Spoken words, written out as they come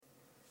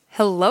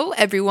Hello,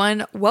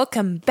 everyone.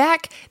 Welcome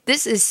back.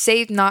 This is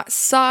Saved Not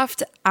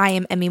Soft. I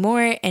am Emmy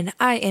Moore, and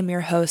I am your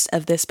host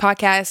of this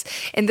podcast.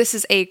 And this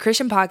is a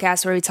Christian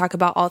podcast where we talk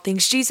about all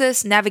things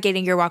Jesus,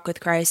 navigating your walk with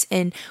Christ,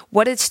 and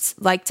what it's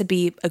like to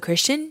be a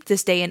Christian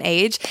this day and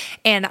age.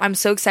 And I'm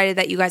so excited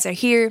that you guys are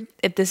here.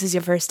 If this is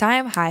your first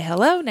time, hi,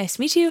 hello, nice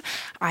to meet you.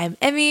 I'm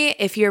Emmy.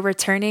 If you're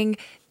returning,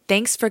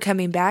 thanks for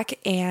coming back,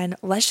 and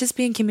let's just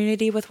be in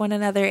community with one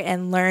another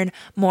and learn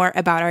more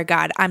about our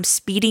God. I'm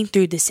speeding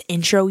through this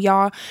intro,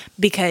 y'all,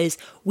 because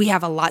we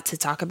have a lot to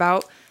talk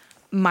about.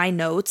 My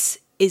notes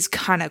is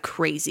kind of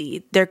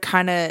crazy. They're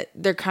kind of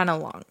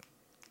long.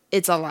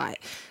 It's a lot.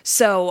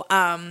 So,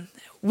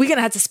 we're going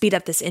to have to speed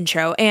up this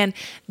intro. And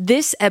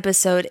this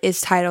episode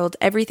is titled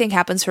Everything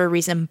Happens for a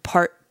Reason,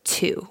 Part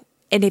 2.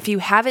 And if you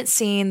haven't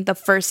seen the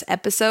first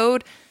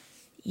episode,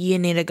 you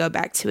need to go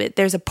back to it.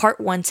 There's a part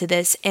 1 to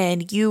this,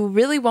 and you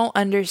really won't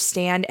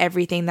understand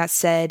everything that's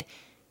said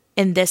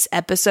in this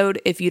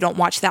episode if you don't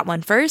watch that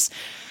one first.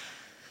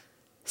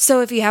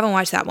 So if you haven't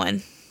watched that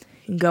one,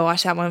 go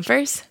watch that one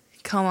first.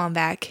 Come on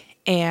back,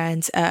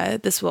 and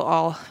this will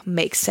all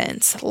make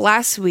sense.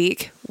 Last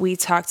week, we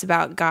talked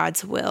about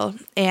God's will,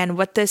 and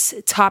what this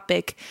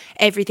topic,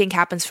 Everything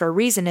Happens for a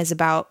Reason, is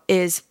about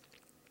is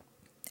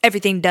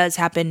everything does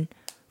happen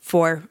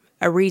for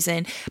a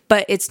reason,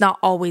 but it's not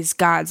always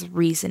God's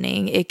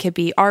reasoning. It could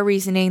be our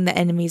reasoning, the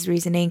enemy's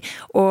reasoning,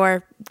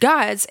 or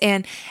God's.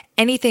 And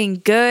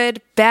anything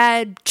good,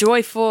 bad,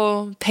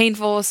 joyful,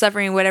 painful,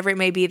 suffering, whatever it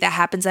may be that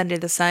happens under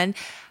the sun,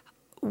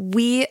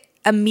 we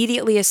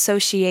immediately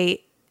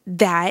associate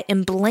that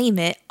and blame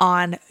it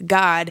on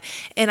God.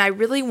 And I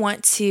really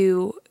want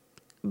to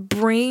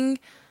bring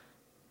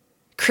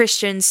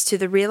Christians to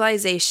the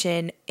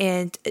realization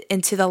and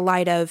into the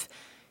light of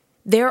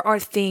there are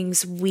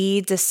things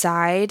we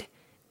decide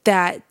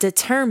that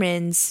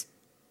determines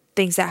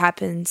things that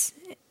happens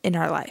in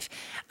our life.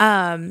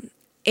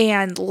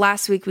 And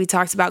last week we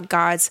talked about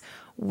God's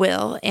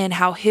will and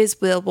how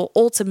his will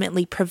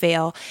ultimately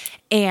prevail.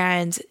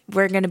 And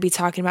we're going to be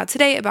talking about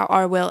today about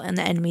our will and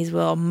the enemy's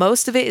will.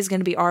 Most of it is going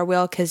to be our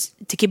will because,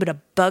 to keep it a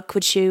buck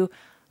with you,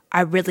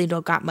 I really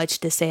don't got much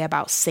to say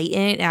about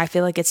Satan. And I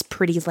feel like it's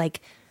pretty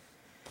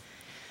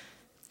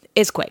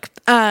it's quick.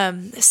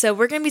 So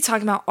we're going to be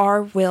talking about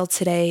our will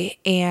today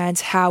and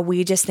how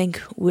we just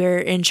think we're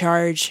in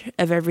charge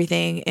of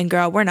everything. And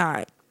girl, we're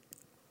not.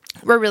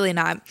 We're really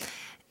not.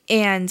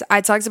 And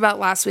I talked about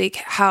last week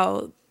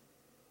how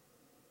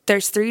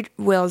there's 3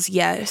 wills,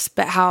 yes,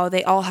 but how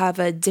they all have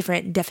a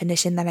different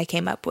definition that I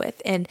came up with.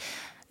 And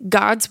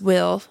God's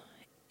will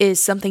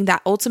is something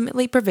that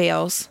ultimately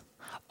prevails.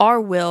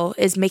 Our will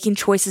is making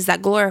choices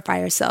that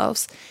glorify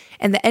ourselves.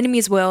 And the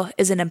enemy's will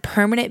is an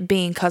impermanent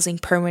being causing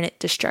permanent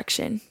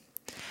destruction.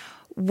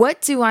 What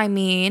do I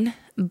mean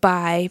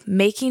by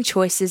making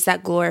choices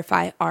that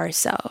glorify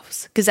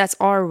ourselves? Because that's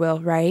our will,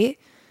 right?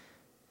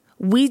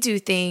 We do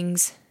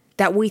things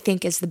that we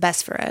think is the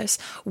best for us.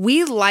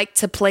 We like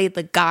to play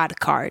the God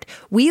card.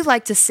 We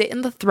like to sit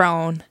in the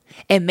throne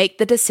and make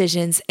the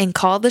decisions and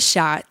call the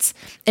shots.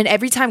 And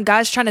every time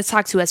God's trying to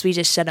talk to us, we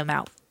just shut him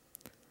out.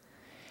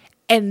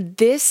 And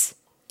this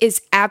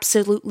is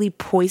absolutely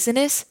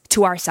poisonous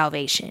to our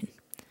salvation.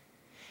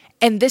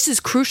 And this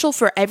is crucial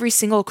for every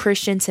single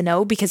Christian to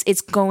know because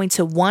it's going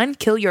to, 1,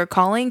 kill your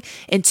calling,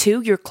 and 2,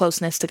 your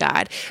closeness to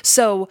God.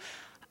 So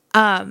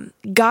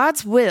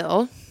God's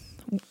will,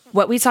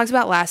 what we talked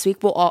about last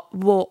week,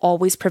 will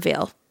always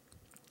prevail.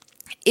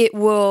 It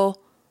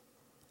will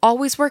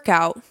always work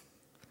out.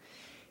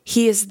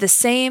 He is the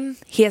same.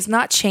 He has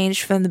not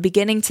changed from the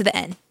beginning to the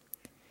end.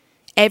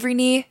 Every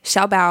knee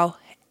shall bow,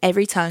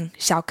 every tongue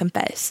shall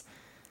confess.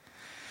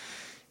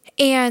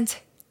 And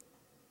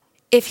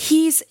if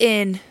he's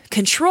in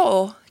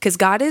control, because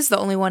God is the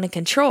only one in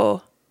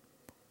control,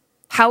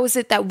 how is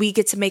it that we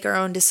get to make our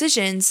own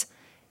decisions?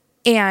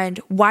 And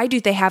why do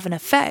they have an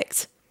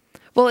effect?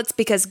 Well, it's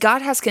because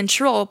God has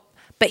control,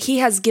 but he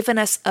has given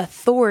us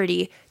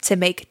authority to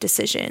make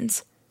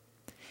decisions.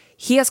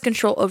 He has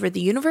control over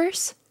the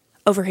universe,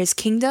 over his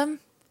kingdom.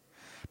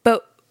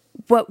 But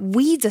what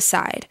we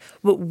decide,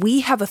 what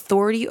we have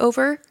authority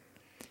over,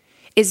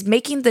 is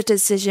making the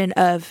decision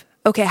of,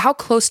 okay, how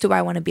close do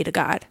I want to be to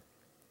God?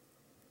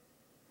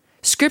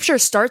 Scripture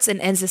starts and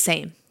ends the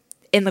same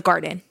in the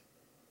garden.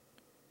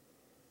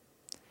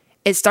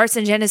 It starts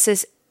in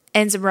Genesis,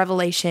 ends in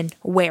Revelation.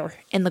 Where?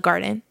 In the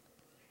garden.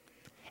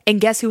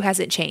 And guess who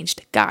hasn't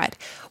changed? God.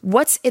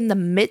 What's in the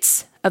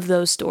midst of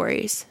those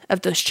stories,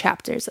 of those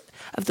chapters,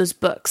 of those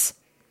books?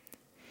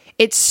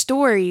 It's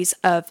stories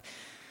of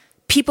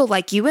people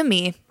like you and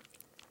me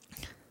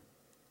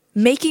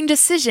making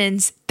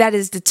decisions that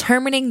is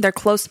determining their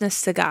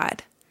closeness to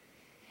God.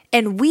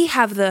 And we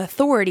have the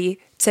authority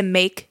to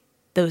make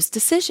those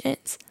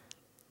decisions.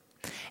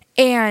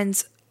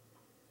 And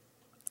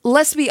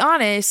let's be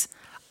honest,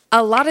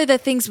 a lot of the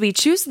things we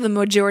choose the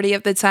majority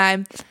of the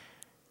time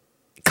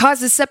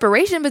causes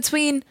separation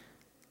between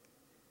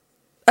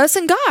us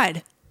and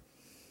God.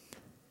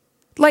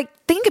 Like,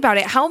 think about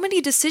it. How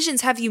many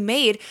decisions have you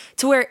made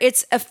to where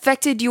it's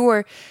affected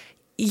your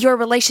your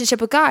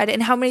relationship with God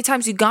and how many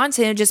times you've gone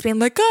to him just being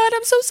like, God,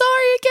 I'm so sorry.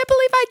 I can't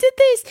believe I did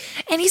this.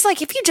 And he's like,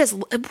 if you just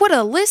would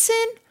have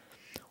listened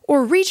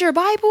or read your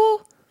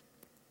Bible,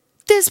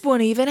 this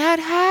wouldn't even have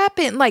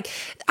happened. Like,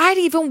 I'd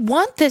even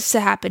want this to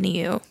happen to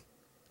you.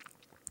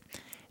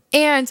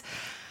 And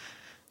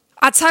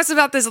I talked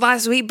about this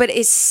last week, but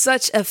it's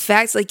such a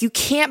fact. Like, you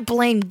can't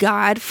blame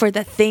God for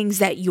the things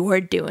that you're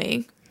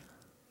doing.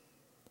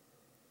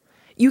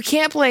 You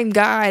can't blame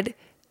God.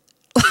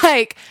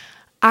 Like,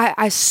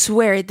 I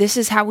swear, this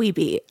is how we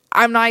be.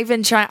 I'm not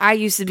even trying. I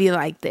used to be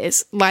like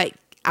this. Like,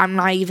 I'm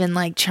not even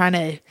like trying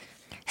to,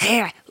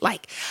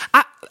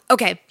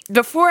 okay,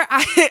 before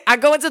I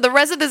go into the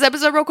rest of this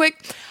episode real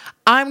quick,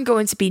 I'm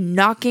going to be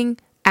knocking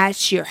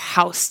at your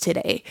house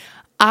today.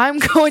 I'm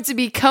going to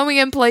be coming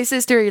in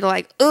places where you're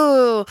like,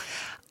 oh,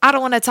 I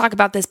don't want to talk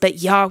about this,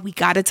 but y'all, we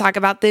got to talk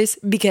about this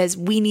because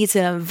we need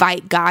to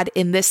invite God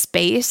in this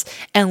space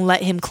and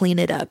let him clean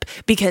it up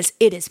because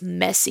it is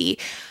messy.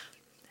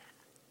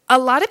 A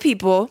lot of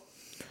people,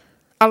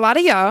 a lot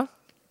of y'all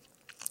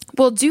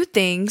will do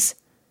things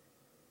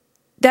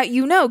that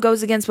you know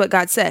goes against what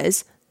God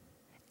says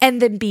and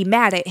then be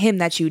mad at him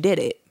that you did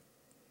it.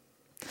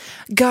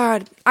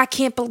 God, I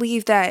can't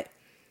believe that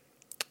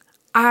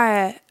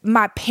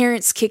my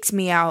parents kicked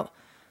me out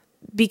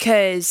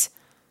because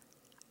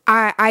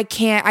I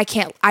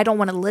don't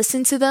want to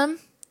listen to them.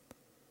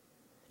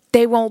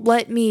 They won't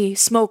let me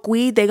smoke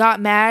weed. They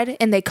got mad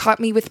and they caught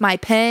me with my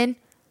pen.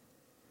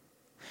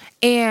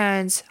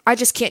 And I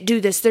just can't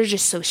do this. They're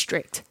just so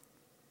strict.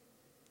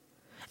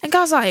 And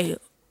God's like,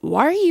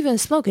 why are you even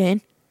smoking?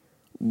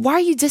 Why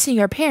are you dissing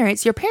your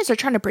parents? Your parents are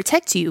trying to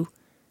protect you.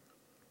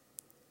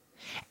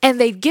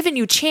 And they've given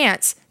you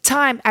chance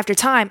time after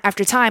time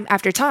after time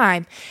after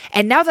time.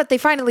 And now that they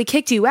finally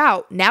kicked you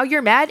out, now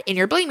you're mad and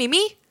you're blaming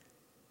me?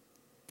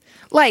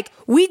 Like,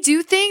 we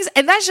do things,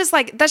 and that's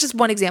just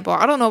one example.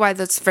 I don't know why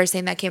that's the first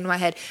thing that came to my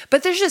head.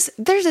 But there's just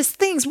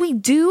things we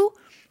do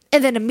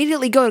and then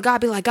immediately go to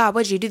God, be like, God,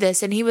 why'd you do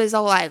this? And he was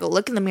all like,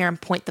 look in the mirror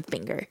and point the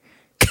finger.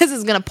 Because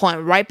it's going to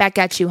point right back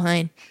at you,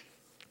 hun.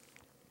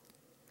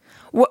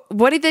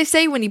 What did they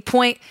say when you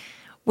point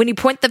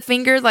the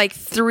finger, like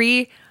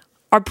 3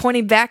 are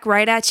pointing back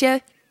right at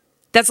you?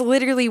 That's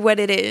literally what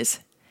it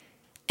is.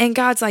 And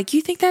God's like,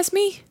 you think that's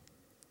me?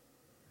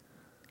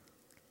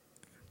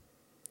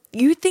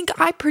 You think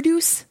I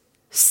produce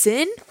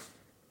sin?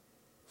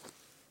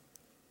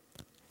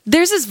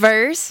 There's this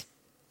verse,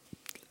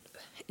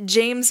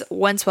 James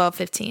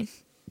 1:12-15.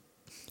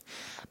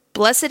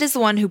 Blessed is the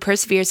one who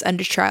perseveres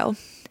under trial,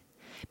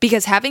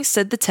 because having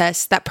stood the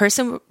test, that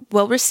person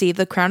will receive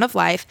the crown of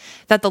life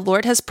that the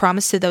Lord has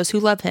promised to those who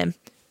love him.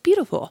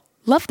 Beautiful.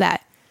 Love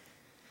that.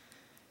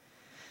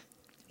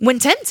 When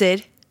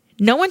tempted,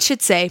 no one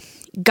should say,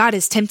 God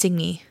is tempting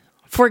me,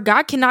 for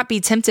God cannot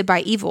be tempted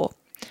by evil,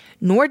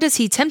 nor does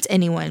he tempt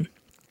anyone.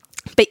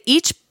 But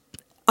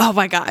oh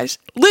my gosh,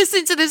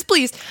 listen to this,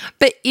 please.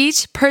 But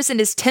each person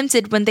is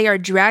tempted when they are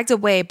dragged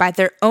away by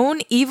their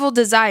own evil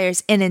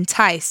desires and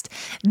enticed.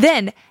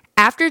 Then,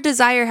 after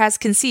desire has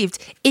conceived,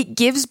 it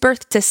gives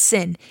birth to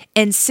sin.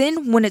 And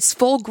sin, when it's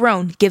full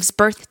grown, gives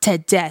birth to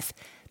death.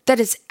 That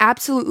is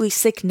absolutely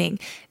sickening.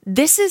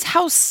 This is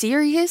how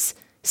serious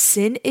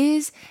sin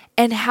is,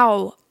 and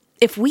how,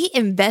 if we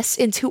invest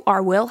into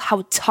our will,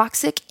 how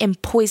toxic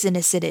and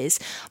poisonous it is.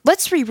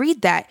 Let's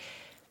reread that.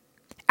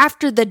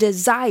 After the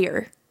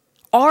desire,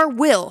 our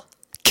will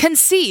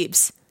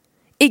conceives,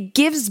 it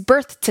gives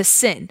birth to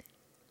sin.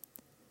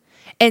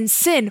 And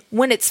sin,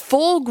 when it's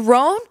full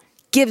grown,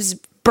 gives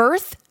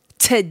birth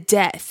to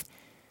death.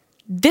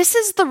 This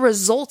is the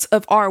result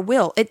of our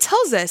will. It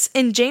tells us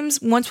in James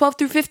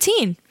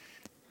 1:12-15.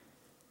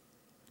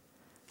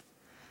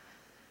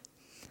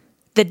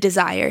 The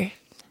desire,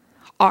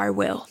 our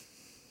will.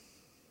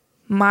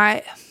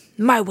 My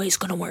way's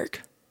gonna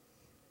work.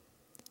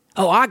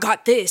 Oh, I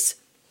got this.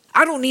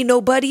 I don't need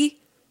nobody.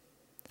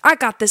 I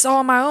got this all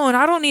on my own.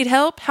 I don't need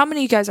help. How many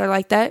of you guys are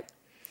like that?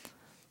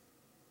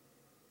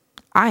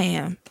 I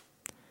am.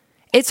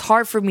 It's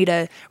hard for me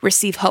to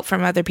receive help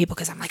from other people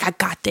because I'm like, I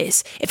got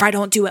this. If I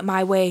don't do it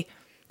my way,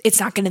 it's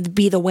not going to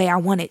be the way I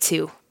want it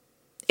to.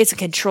 It's a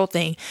control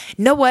thing.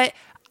 You know what?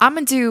 I'm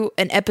going to do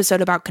an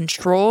episode about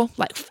control,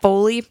 like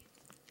fully,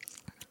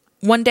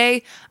 one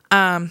day.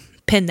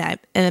 Pin that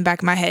in the back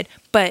of my head.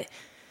 But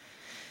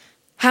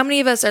how many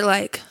of us are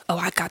like, oh,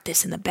 I got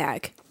this in the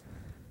bag.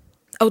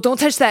 Oh, don't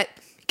touch that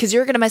because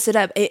you're going to mess it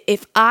up.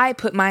 If I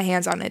put my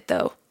hands on it,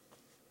 though.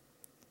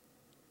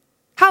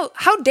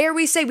 How dare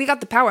we say we got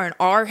the power in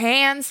our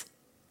hands?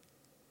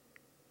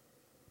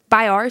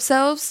 By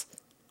ourselves?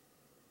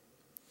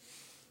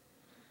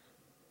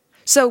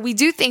 So we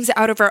do things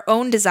out of our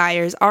own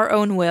desires, our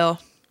own will.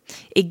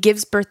 It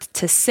gives birth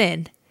to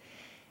sin.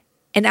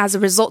 And as a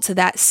result to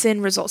that,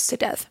 sin results to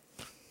death.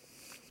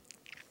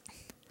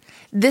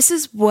 This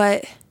is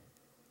what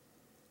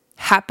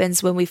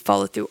happens when we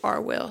follow through our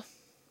will.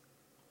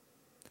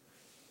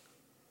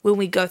 When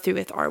we go through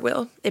with our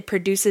will, it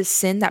produces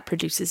sin that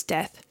produces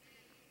death.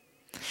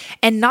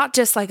 And not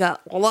just like a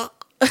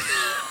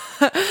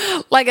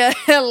like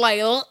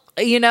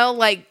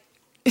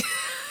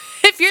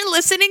if you're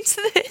listening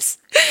to this,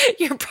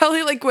 you're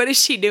probably like, what is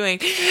she doing?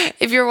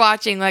 If you're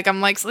watching, like, I'm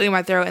like slitting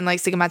my throat and like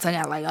sticking my tongue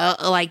out,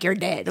 like you're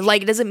dead.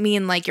 Like, it doesn't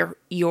mean like your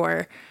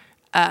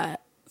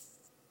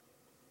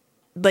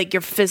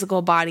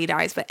physical body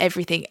dies, but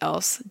everything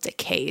else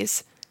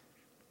decays,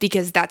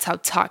 because that's how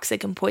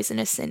toxic and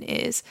poisonous sin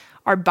is.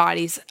 Our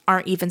bodies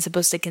aren't even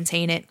supposed to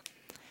contain it.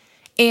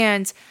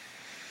 And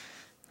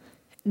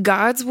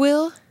God's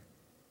will,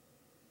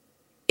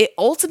 it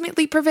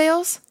ultimately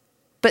prevails.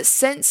 But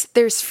since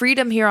there's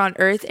freedom here on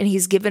earth and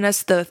he's given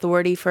us the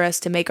authority for us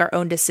to make our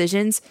own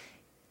decisions,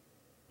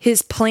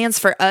 his plans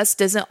for us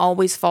doesn't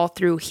always fall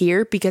through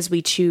here because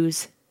we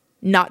choose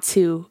not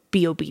to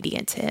be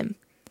obedient to him.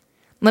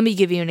 Let me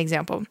give you an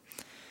example.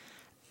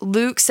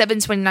 Luke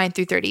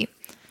 7:29-30.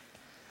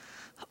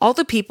 All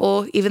the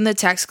people, even the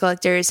tax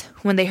collectors,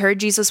 when they heard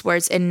Jesus'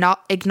 words,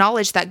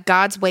 acknowledged that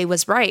God's way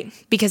was right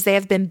because they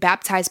have been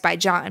baptized by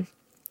John.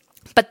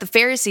 But the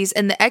Pharisees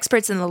and the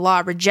experts in the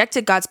law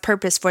rejected God's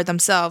purpose for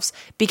themselves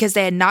because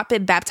they had not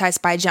been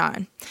baptized by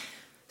John.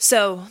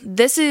 So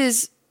this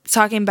is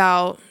talking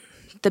about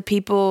the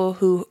people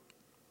who,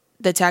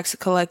 the tax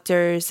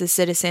collectors, the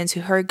citizens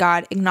who heard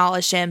God,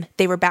 acknowledged him.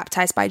 They were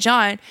baptized by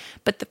John.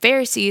 But the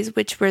Pharisees,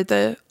 which were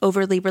the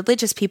overly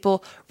religious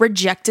people,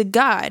 rejected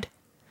God.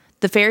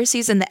 The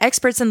Pharisees and the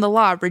experts in the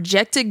law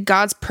rejected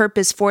God's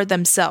purpose for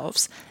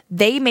themselves.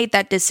 They made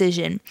that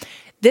decision.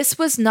 This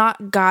was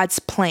not God's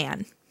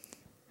plan.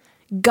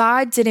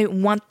 God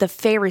didn't want the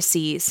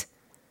Pharisees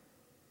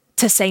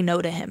to say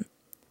no to him.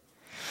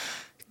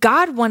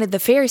 God wanted the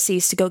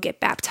Pharisees to go get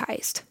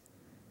baptized.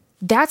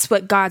 That's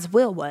what God's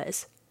will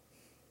was.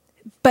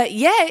 But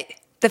yet,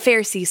 the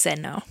Pharisees said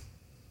no.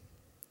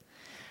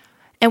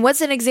 And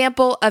what's an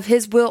example of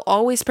his will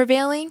always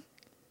prevailing?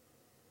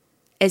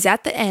 Is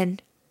at the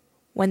end,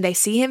 when they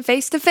see him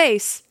face to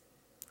face,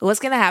 what's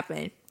going to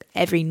happen?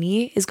 Every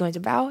knee is going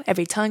to bow,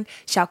 every tongue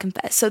shall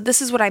confess. So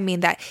this is what I mean,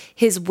 that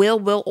his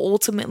will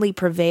ultimately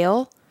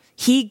prevail.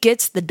 He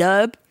gets the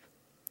dub,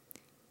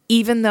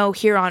 even though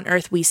here on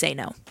earth we say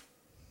no.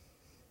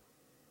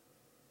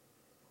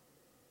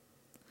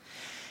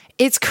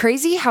 It's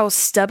crazy how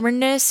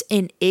stubbornness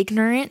and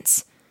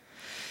ignorance,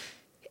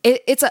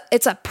 it's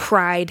a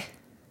pride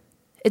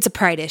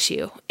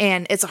issue,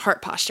 and it's a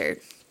heart posture.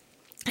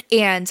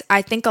 And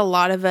I think a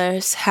lot of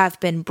us have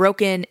been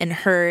broken and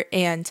hurt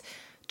and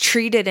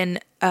treated in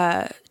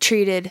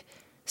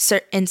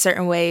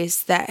certain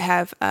ways that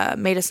have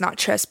made us not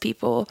trust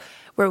people,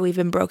 where we've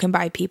been broken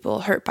by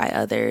people, hurt by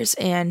others,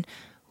 and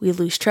we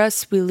lose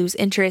trust, we lose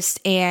interest,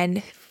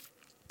 and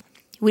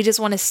we just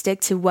want to stick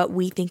to what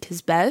we think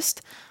is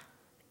best.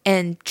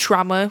 And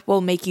trauma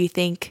will make you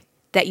think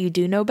that you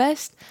do know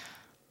best.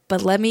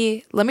 But let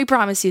me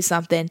promise you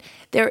something.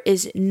 There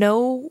is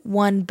no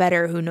one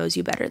better who knows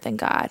you better than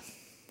God.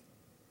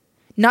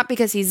 Not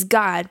because he's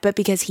God, but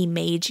because he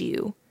made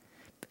you.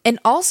 And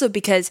also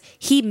because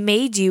he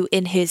made you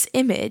in his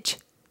image.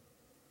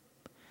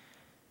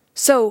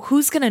 So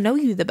who's going to know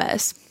you the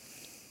best?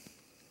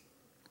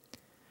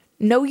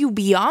 Know you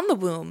beyond the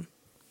womb.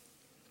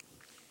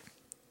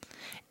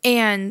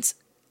 And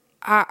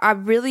I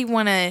really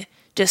want to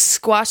just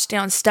squash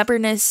down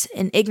stubbornness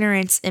and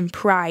ignorance and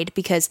pride,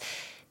 because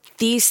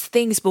these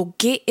things will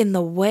get in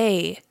the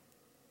way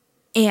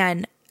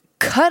and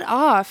cut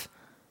off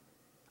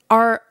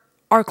our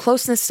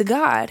closeness to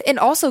God, and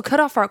also cut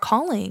off our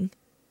calling.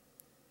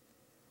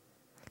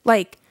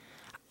 Like,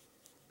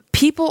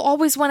 people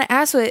always want to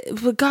ask,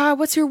 but God,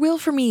 what's your will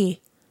for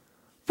me?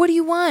 What do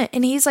you want?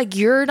 And he's like,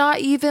 you're not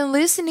even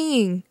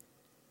listening.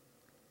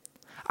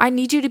 I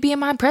need you to be in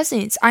my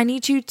presence. I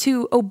need you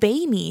to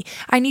obey me.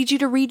 I need you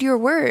to read your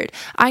word.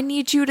 I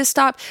need you to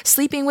stop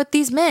sleeping with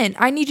these men.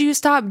 I need you to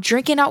stop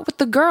drinking out with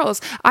the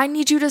girls. I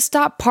need you to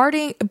stop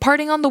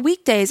partying on the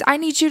weekdays. I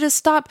need you to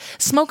stop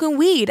smoking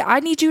weed. I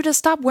need you to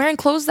stop wearing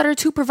clothes that are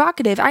too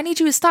provocative. I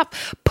need you to stop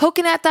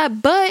poking at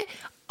that butt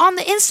on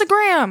the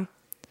Instagram.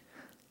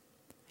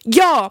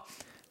 Y'all,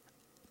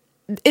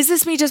 is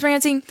this me just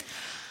ranting?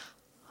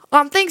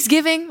 On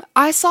Thanksgiving,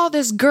 I saw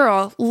this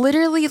girl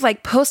literally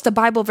like post a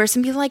Bible verse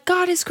and be like,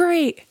 God is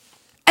great.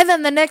 And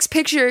then the next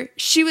picture,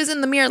 she was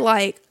in the mirror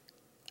like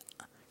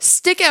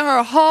sticking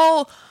her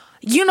whole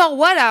you know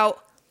what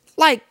out,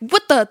 like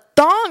with the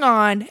thong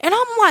on. And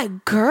I'm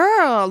like,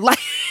 girl, like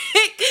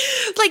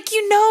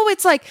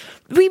it's like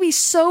we be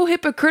so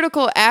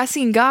hypocritical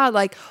asking God,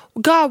 like,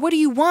 God, what do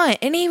you want?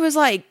 And he was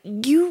like,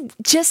 you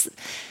just,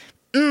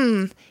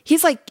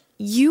 he's like,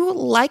 you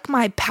like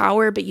my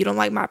power, but you don't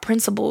like my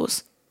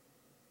principles.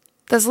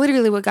 That's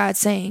literally what God's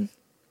saying.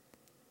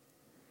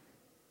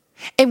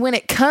 And when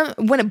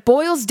it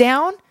boils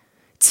down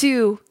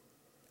to,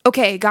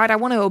 okay, God, I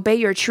want to obey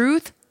your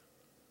truth,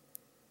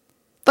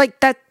 like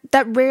that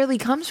rarely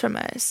comes from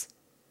us.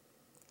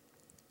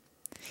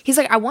 He's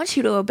like, I want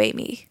you to obey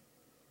me.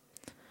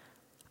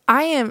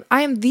 I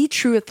am the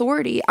true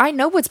authority. I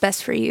know what's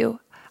best for you.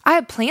 I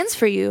have plans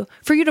for you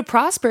to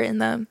prosper in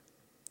them.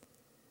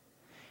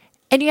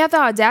 And you have the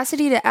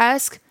audacity to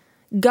ask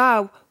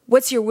God,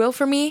 what's your will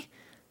for me?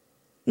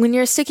 When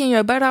you're sticking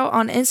your butt out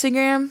on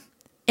Instagram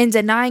and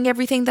denying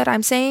everything that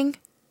I'm saying,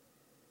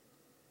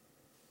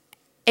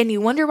 and you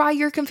wonder why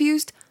you're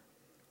confused,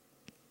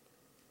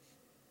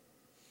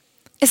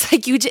 it's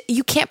like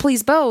you can't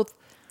please both.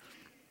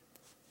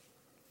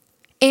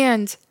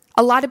 And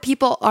a lot of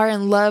people are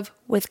in love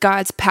with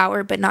God's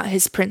power, but not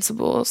his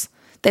principles.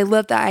 They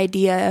love the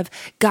idea of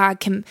God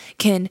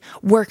can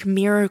work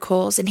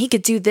miracles and he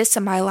could do this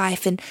in my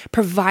life and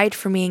provide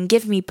for me and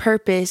give me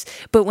purpose.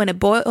 But when it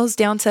boils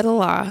down to the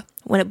law,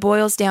 when it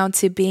boils down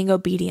to being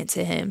obedient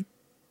to him,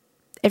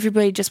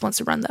 everybody just wants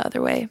to run the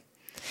other way.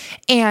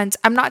 And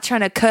I'm not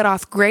trying to cut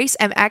off grace.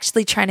 I'm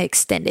actually trying to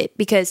extend it,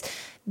 because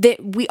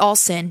we all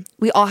sin.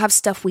 We all have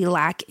stuff we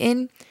lack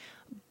in,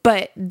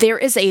 but there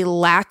is a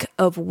lack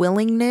of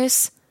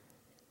willingness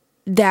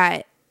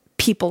that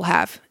people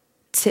have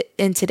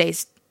in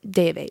today's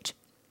day of age.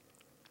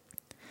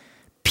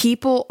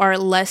 People are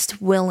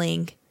less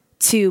willing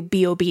to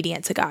be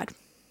obedient to God.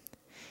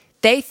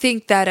 They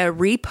think that a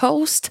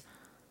repost,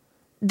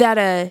 that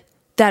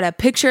a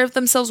picture of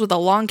themselves with a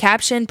long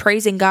caption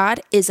praising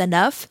God is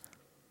enough.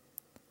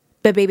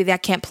 But baby,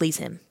 that can't please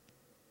him.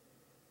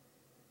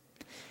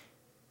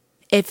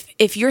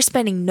 If you're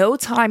spending no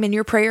time in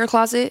your prayer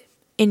closet,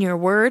 in your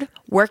word,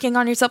 working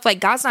on yourself, like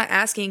God's not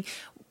asking,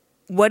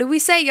 what do we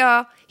say,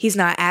 y'all? He's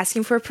not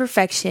asking for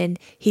perfection.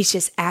 He's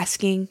just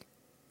asking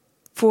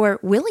for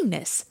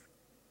willingness.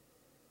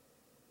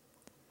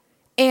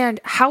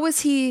 And how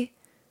is he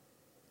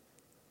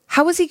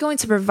going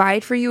to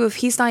provide for you if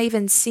he's not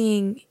even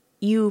seeing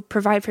you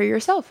provide for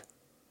yourself?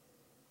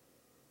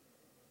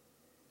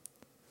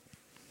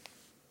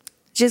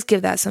 Just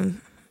give that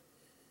some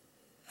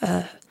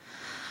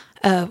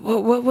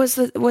what's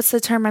the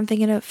term I'm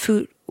thinking of?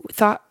 Food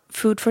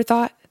for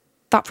thoughts.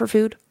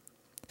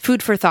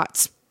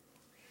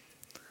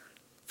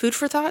 Food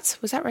for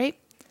thoughts? Was that right?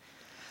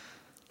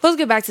 Let's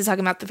get back to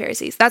talking about the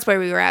Pharisees. That's where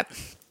we were at.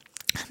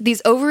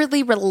 These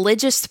overly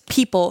religious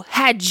people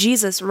had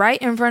Jesus right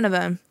in front of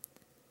them,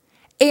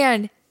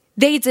 and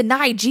they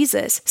denied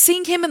Jesus,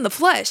 seeing him in the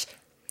flesh.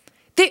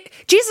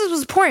 Jesus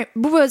was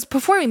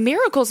performing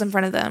miracles in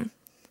front of them,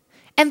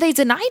 and they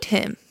denied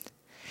him.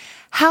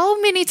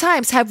 How many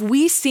times have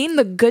we seen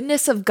the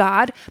goodness of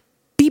God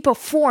be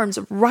performed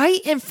right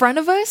in front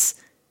of us,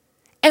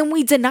 and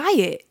we deny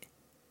it?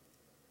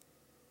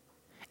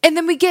 And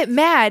then we get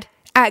mad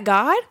at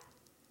God.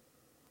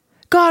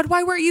 God,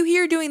 why weren't you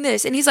here doing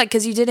this? And he's like,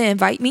 because you didn't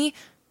invite me.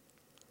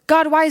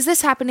 God, why is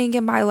this happening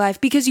in my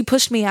life? Because you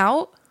pushed me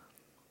out.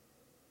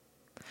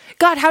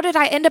 God, how did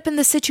I end up in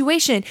this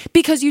situation?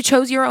 Because you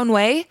chose your own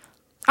way.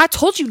 I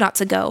told you not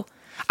to go.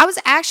 I was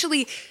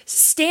actually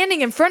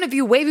standing in front of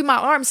you, waving my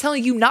arms,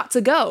 telling you not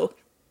to go.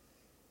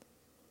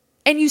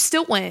 And you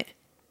still went.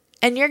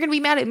 And you're going to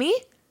be mad at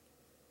me?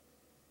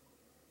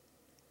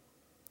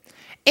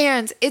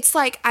 And it's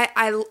like,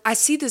 I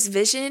see this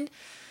vision,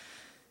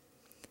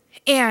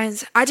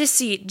 and I just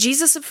see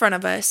Jesus in front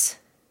of us,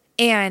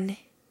 and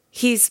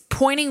he's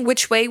pointing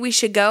which way we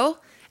should go,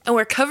 and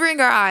we're covering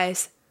our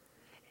eyes.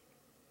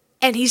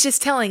 And he's just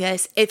telling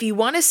us, if you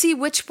want to see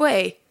which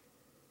way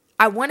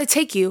I want to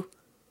take you,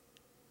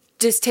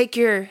 just take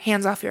your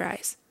hands off your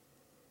eyes.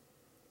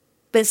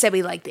 But instead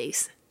we like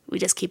these. We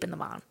just keeping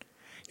them on.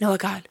 No,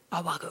 God,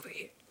 I'll walk over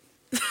here.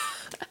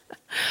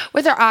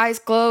 With our eyes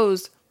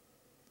closed.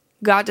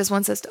 God just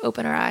wants us to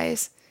open our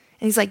eyes.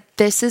 And he's like,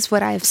 this is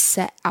what I've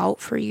set out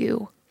for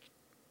you.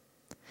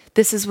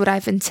 This is what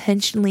I've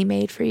intentionally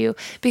made for you.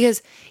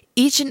 Because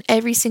each and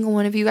every single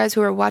one of you guys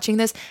who are watching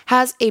this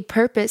has a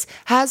purpose,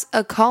 has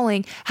a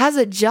calling, has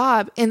a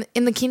job in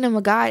the kingdom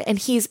of God. And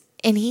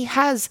he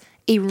has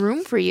a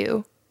room for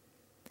you.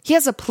 He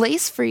has a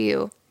place for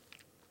you.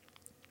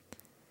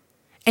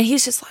 And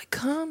he's just like,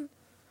 come.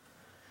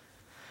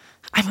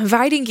 I'm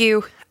inviting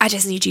you. I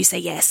just need you to say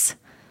yes.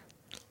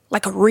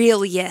 Like a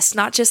real yes,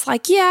 not just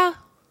like, yeah.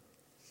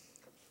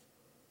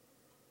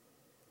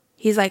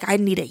 He's like, I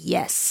need a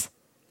yes.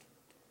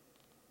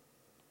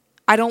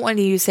 I don't want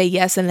you to say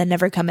yes and then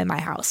never come in my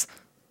house.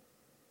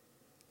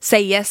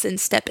 Say yes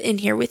and step in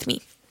here with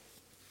me.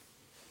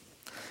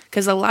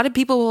 Because a lot of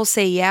people will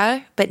say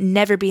yeah, but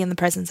never be in the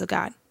presence of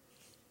God.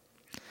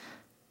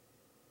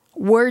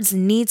 Words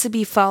need to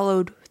be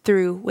followed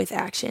through with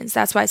actions.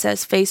 That's why it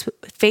says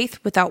faith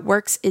without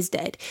works is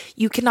dead.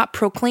 You cannot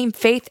proclaim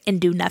faith and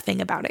do nothing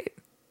about it.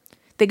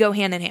 They go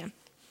hand in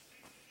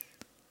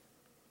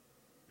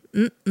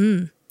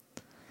hand.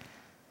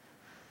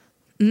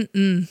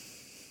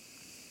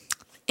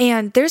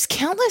 And there's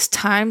countless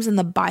times in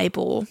the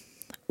Bible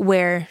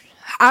where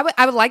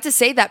I would like to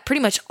say that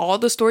pretty much all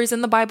the stories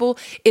in the Bible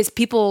is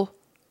people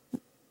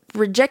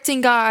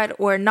rejecting God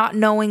or not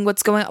knowing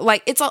what's going on.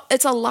 Like it's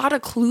a lot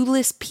of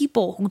clueless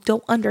people who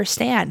don't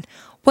understand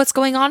what's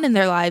going on in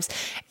their lives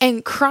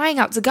and crying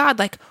out to God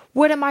like,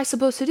 what am I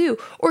supposed to do?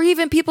 Or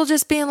even people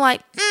just being like,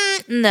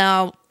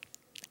 no,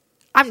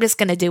 I'm just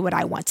going to do what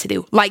I want to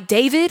do. Like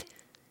David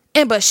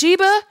and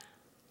Bathsheba.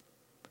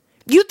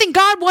 You think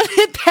God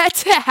wanted that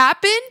to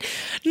happen?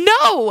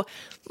 No.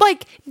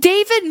 Like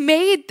David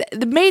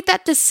made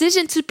that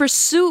decision to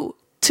pursue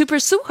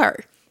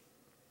her.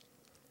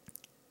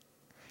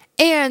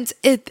 And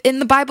in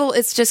the Bible,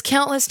 it's just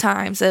countless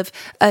times of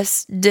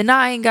us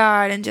denying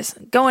God and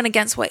just going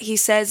against what he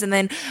says, and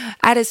then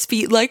at his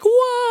feet, like,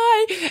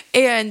 why?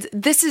 And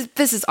this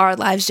is our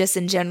lives just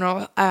in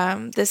general.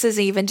 This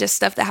isn't even just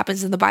stuff that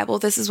happens in the Bible.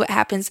 This is what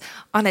happens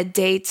on a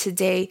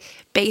day-to-day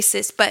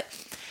basis. But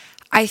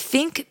I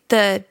think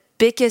the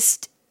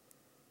biggest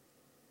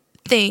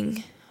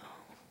thing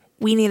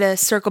we need to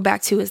circle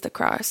back to is the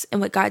cross and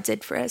what God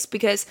did for us,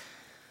 because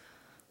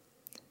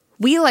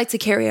we like to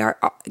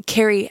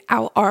carry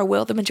out our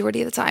will the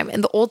majority of the time.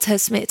 In the Old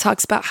Testament, it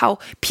talks about how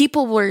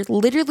people were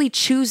literally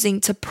choosing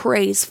to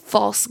praise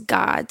false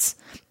gods.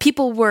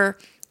 People were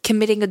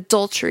committing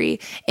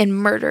adultery and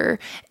murder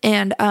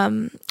and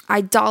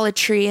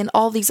idolatry and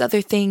all these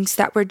other things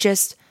that were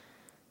just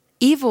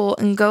evil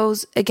and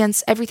goes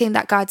against everything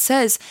that God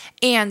says.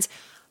 And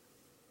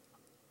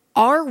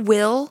our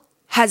will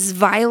has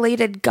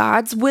violated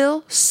God's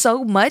will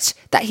so much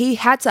that he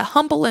had to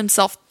humble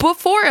himself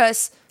before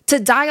us to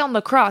die on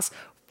the cross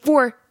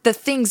for the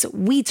things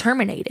we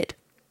terminated.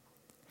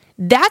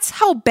 That's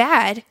how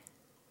bad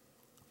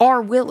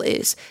our will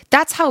is.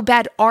 That's how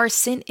bad our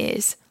sin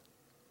is.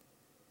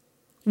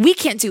 We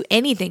can't do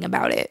anything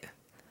about it.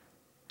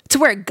 To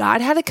where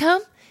God had to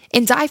come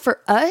and die for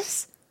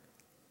us,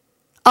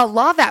 a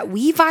law that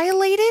we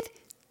violated,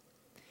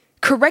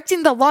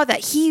 correcting the law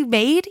that he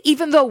made,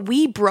 even though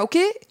we broke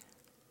it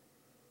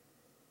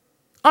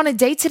on a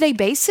day-to-day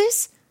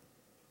basis.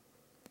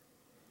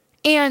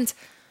 And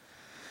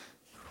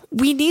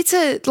we need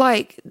to,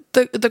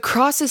 the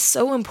cross is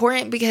so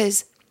important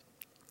because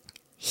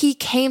he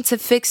came to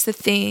fix the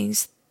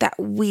things that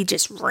we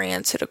just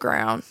ran to the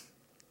ground.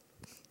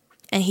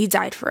 And he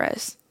died for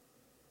us.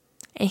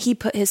 And he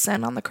put his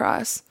son on the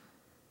cross.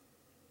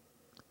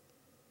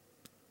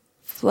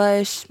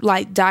 Flesh,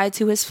 died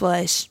to his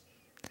flesh.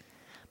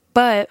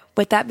 But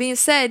with that being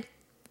said,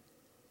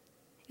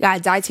 you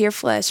gotta die to your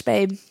flesh,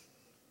 babe.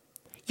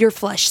 Your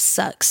flesh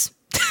sucks.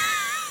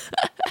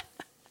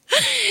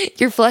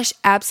 Your flesh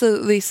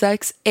absolutely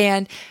sucks,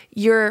 and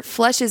your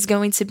flesh is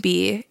going to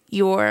be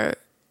your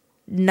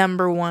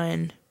number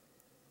one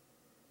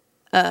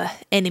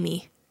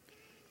enemy.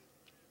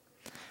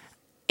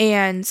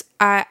 And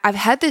I've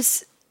had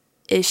this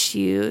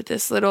issue,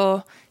 this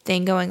little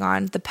thing going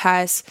on the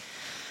past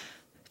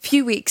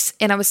few weeks,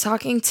 and I was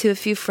talking to a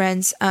few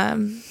friends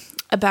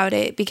about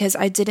it because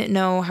I didn't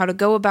know how to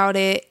go about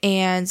it,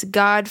 and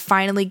God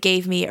finally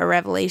gave me a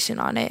revelation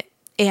on it,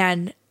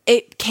 and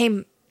it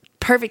came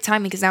perfect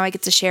timing because now I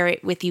get to share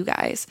it with you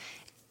guys.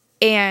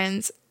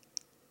 And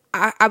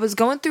I was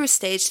going through a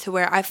stage to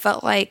where I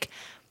felt like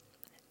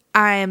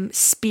I'm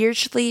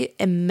spiritually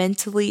and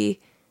mentally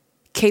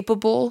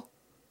capable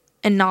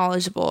and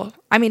knowledgeable.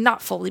 I mean,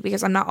 not fully,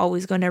 because I'm not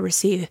always going to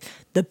receive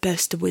the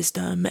best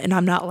wisdom, and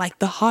I'm not like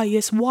the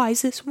highest,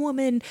 wisest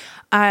woman.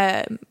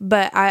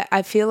 But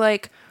I feel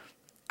like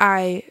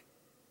I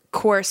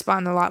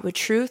correspond a lot with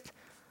truth.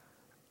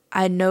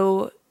 I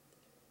know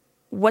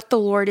what the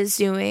Lord is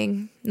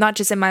doing, not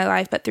just in my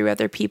life, but through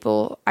other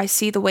people. I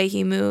see the way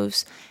he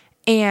moves,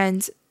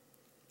 and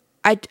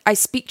I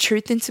speak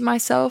truth into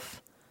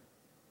myself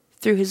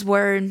through his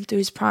word, through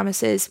his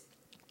promises,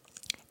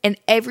 and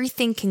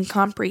everything can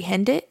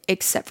comprehend it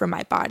except for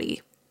my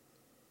body.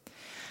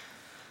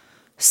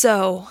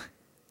 So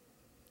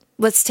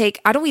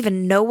I don't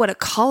even know what to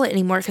call it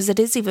anymore because it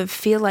doesn't even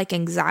feel like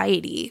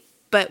anxiety.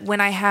 But when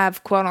I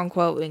have quote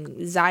unquote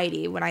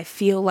anxiety, when I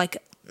feel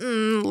like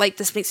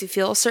this makes me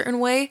feel a certain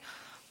way,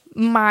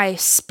 my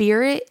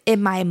spirit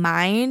and my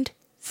mind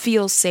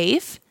feel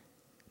safe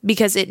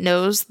because it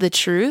knows the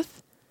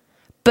truth,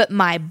 but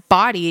my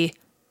body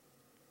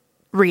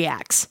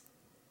reacts.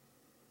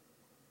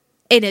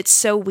 And it's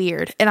so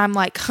weird. And I'm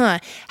like,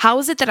 how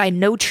is it that I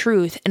know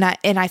truth and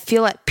I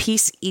feel at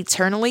peace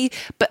eternally,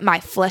 but my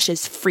flesh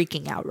is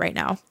freaking out right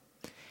now?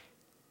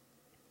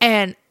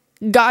 And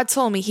God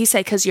told me, he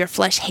said, because your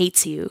flesh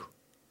hates you.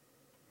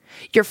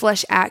 Your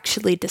flesh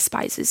actually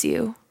despises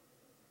you.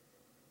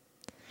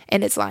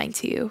 And it's lying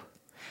to you.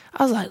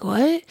 I was like,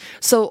 what?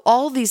 So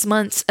all these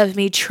months of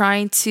me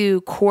trying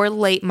to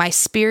correlate my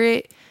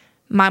spirit,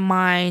 my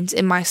mind,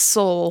 and my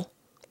soul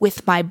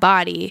with my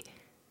body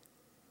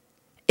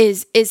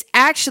is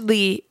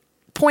actually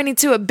pointing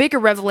to a bigger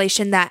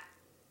revelation that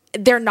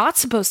they're not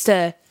supposed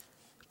to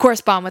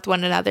correspond with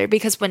one another.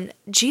 Because when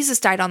Jesus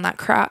died on that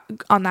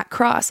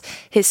cross,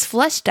 his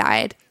flesh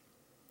died,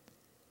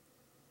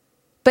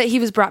 but he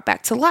was brought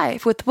back to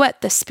life with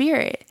what? The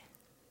Spirit.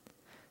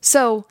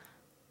 So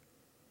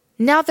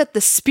now that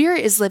the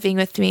Spirit is living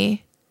with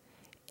me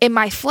and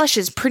my flesh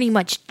is pretty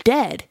much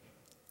dead,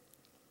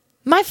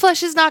 my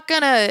flesh is not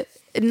gonna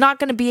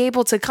be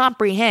able to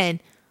comprehend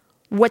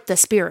what the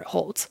Spirit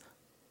holds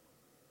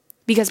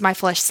because my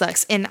flesh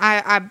sucks. And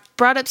I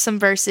brought up some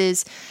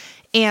verses,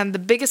 and the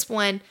biggest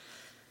one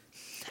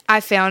I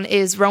found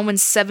is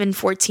Romans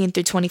 7:14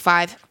 through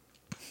 25.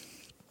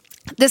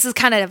 This is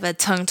kind of a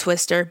tongue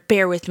twister.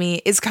 Bear with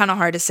me. It's kind of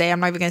hard to say. I'm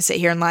not even going to sit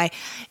here and lie.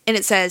 And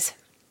it says,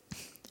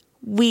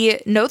 we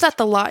know that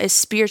the law is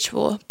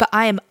spiritual, but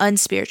I am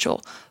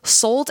unspiritual,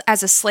 sold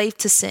as a slave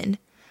to sin.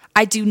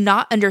 I do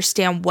not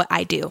understand what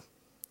I do.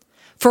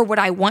 For what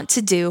I want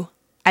to do,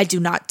 I do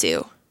not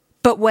do.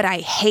 But what I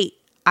hate,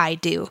 I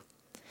do.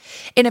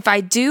 And if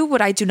I do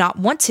what I do not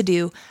want to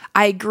do,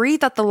 I agree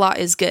that the law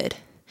is good.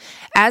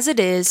 As it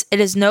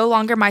is no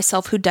longer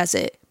myself who does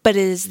it, but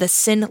it is the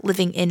sin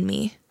living in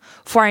me.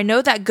 For I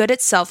know that good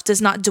itself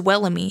does not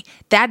dwell in me,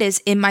 that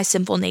is, in my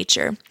sinful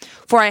nature.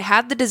 For I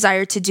have the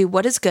desire to do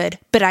what is good,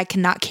 but I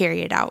cannot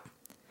carry it out.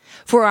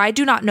 For I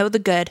do not know the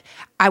good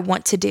I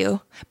want to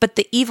do, but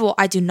the evil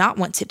I do not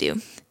want to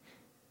do.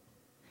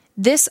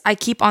 This I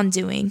keep on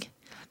doing.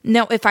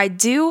 Now, if I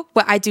do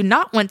what I do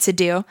not want to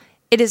do,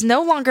 it is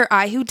no longer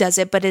I who does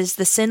it, but it is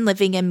the sin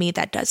living in me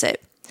that does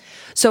it.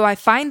 So I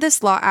find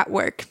this law at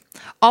work.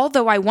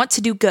 Although I want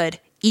to do good,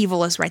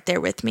 evil is right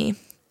there with me.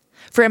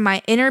 For in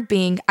my inner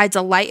being, I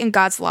delight in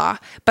God's law,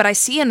 but I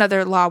see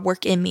another law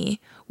work in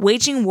me,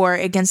 waging war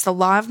against the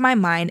law of my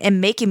mind and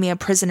making me a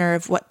prisoner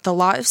of what the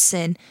law of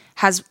sin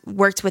has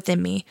worked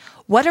within me.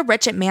 What a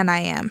wretched man I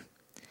am.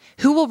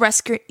 Who will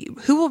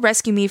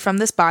rescue me from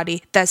this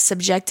body that is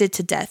subjected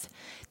to death?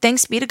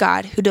 Thanks be to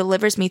God who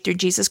delivers me through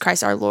Jesus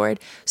Christ our Lord.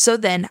 So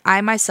then, I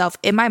myself,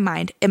 in my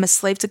mind, am a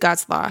slave to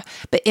God's law,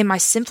 but in my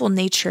sinful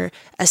nature,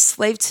 a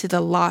slave to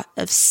the law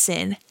of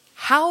sin.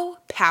 How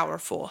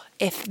powerful.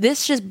 If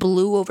this just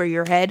blew over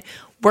your head,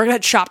 we're going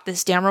to chop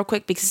this down real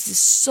quick because this is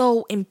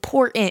so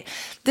important.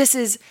 This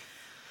is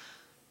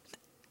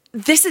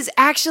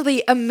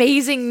actually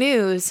amazing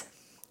news.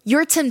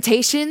 Your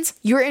temptations,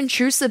 your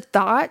intrusive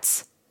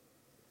thoughts,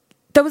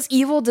 those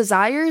evil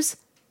desires,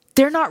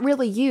 they're not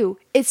really you.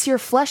 It's your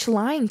flesh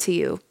lying to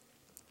you.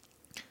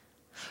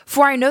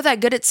 For I know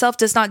that good itself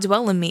does not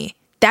dwell in me.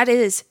 That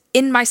is,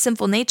 in my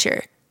sinful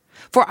nature.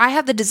 For I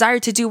have the desire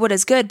to do what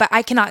is good, but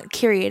I cannot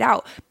carry it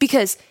out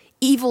because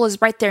evil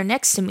is right there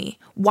next to me.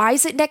 Why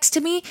is it next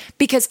to me?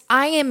 Because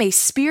I am a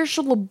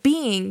spiritual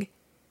being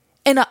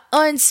in an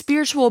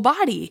unspiritual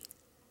body.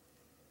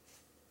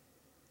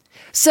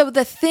 So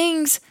the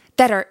things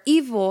that are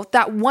evil,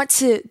 that want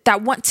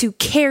to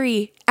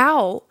carry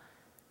out,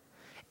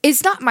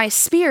 is not my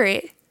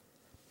spirit,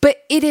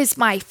 but it is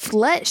my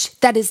flesh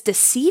that is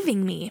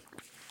deceiving me.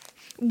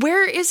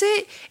 Where is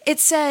it? It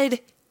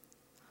said,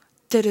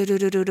 as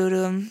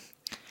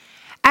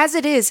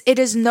it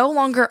is no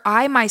longer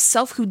I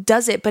myself who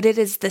does it, but it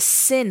is the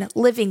sin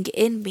living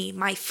in me.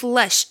 My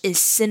flesh is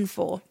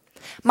sinful.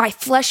 My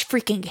flesh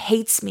freaking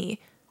hates me.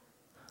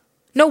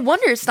 No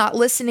wonder it's not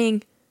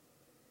listening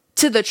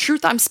to the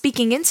truth I'm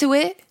speaking into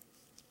it.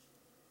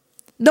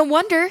 No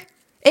wonder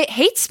it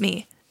hates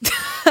me.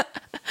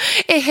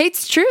 It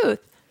hates truth.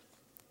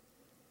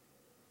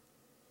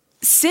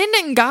 Sin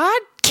and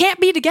God can't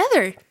be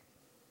together.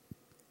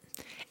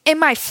 And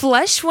my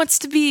flesh wants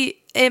to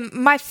be, and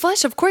my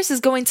flesh, of course, is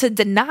going to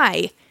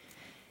deny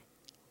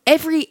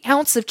every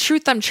ounce of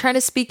truth I'm trying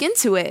to speak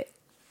into it.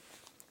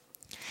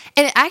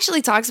 And it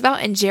actually talks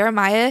about in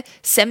Jeremiah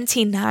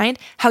 17:9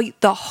 how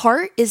the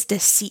heart is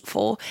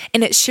deceitful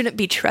and it shouldn't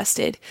be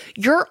trusted.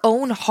 Your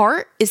own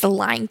heart is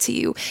lying to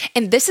you.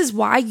 And this is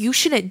why you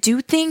shouldn't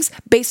do things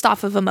based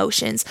off of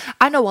emotions.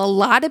 I know a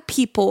lot of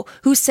people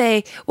who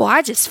say, well,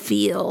 I just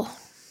feel.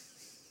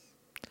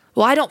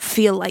 Well, I don't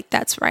feel like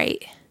that's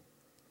right.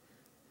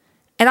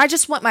 And I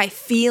just want my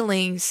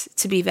feelings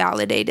to be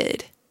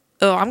validated.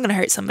 Oh, I'm going to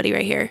hurt somebody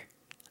right here.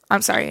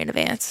 I'm sorry in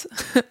advance.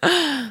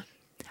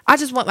 I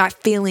just want my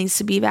feelings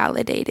to be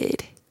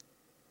validated.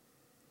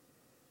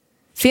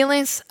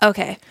 Feelings?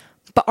 Okay.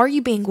 But are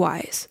you being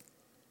wise?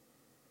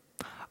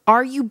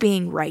 Are you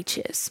being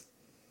righteous?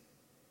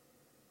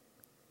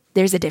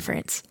 There's a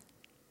difference.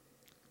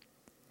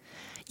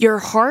 Your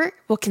heart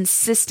will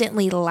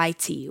consistently lie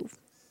to you.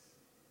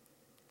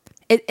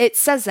 It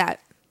says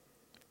that.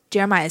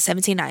 Jeremiah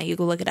 17:9, you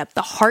can look it up.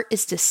 The heart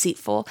is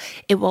deceitful.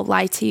 It will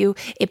lie to you.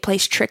 It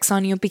plays tricks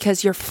on you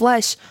because your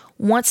flesh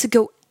wants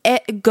to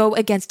go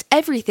against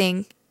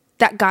everything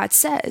that God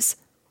says.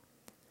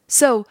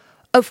 So,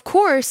 of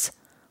course,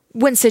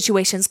 when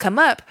situations come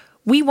up,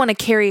 we want to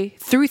carry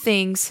through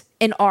things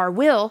in our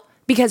will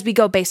because we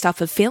go based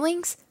off of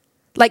feelings.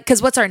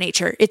 Because what's our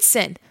nature? It's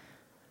sin.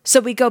 So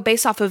we go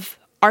based off of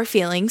our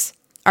feelings,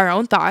 our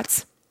own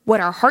thoughts, what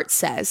our heart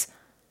says,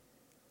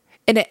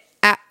 and it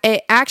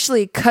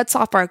actually cuts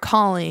off our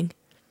calling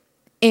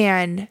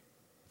and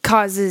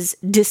causes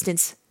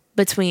distance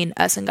between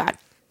us and God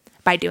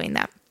by doing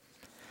that.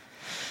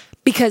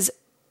 Because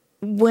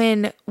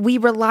when we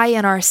rely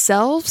on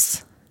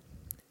ourselves,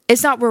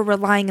 it's not we're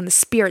relying on the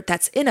spirit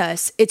that's in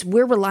us, it's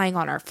we're relying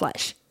on our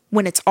flesh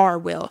when it's our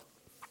will.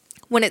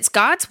 When it's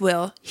God's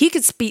will, He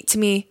could speak to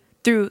me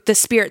through the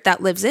spirit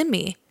that lives in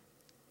me.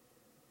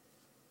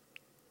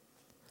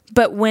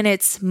 But when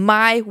it's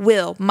my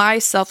will, my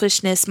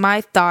selfishness,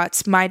 my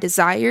thoughts, my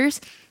desires,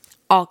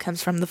 all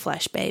comes from the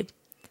flesh, babe.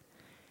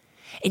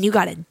 And you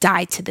got to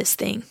die to this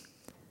thing.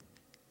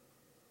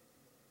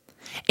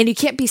 And you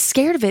can't be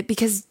scared of it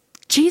because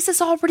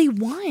Jesus already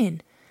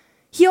won.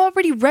 He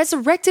already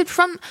resurrected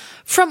from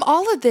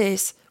all of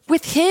this.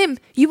 With him,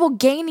 you will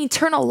gain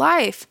eternal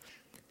life.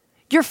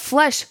 Your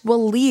flesh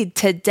will lead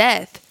to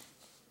death.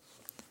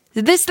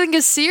 This thing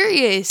is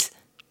serious.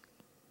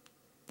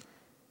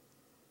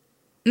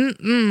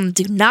 Do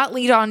not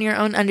lean on your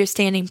own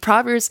understanding.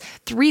 Proverbs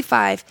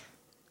 3:5.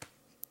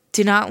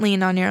 Do not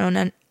lean on your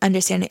own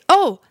understanding.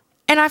 Oh,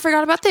 and I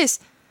forgot about this.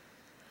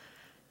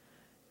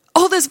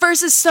 Oh, this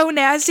verse is so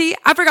nasty.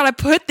 I forgot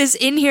to put this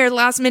in here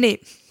last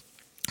minute.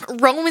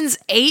 Romans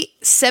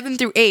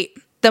 8:7-8.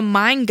 The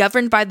mind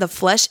governed by the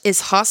flesh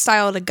is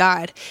hostile to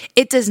God.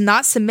 It does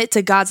not submit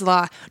to God's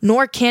law,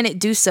 nor can it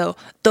do so.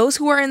 Those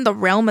who are in the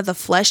realm of the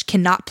flesh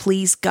cannot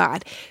please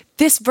God.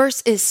 This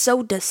verse is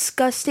so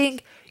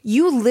disgusting.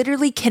 You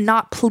literally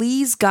cannot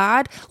please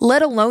God,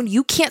 let alone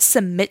you can't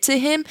submit to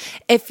him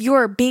if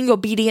you're being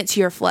obedient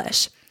to your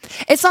flesh.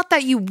 It's not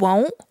that you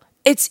won't,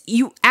 it's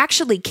you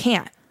actually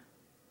can't.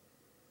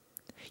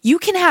 You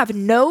can have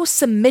no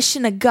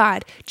submission to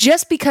God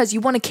just because you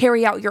want to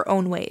carry out your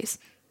own ways.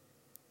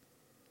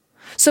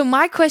 So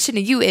my question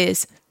to you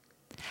is,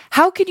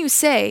 how can you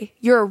say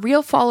you're a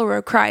real follower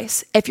of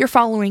Christ if you're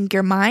following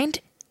your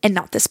mind and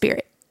not the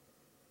Spirit?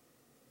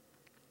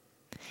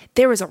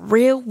 There is a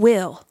real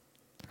will,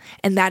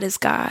 and that is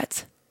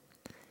God's.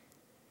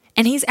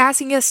 And he's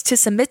asking us to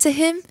submit to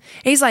him. And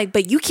he's like,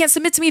 but you can't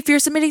submit to me if you're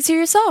submitting to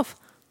yourself.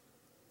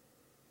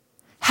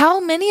 How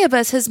many of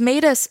us has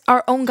made us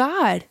our own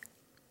God?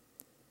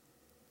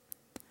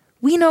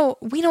 We know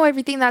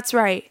everything that's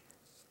right.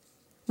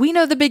 We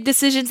know the big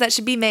decisions that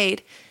should be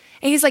made.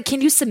 And he's like,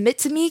 can you submit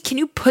to me? Can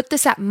you put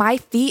this at my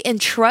feet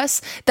and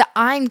trust that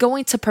I'm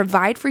going to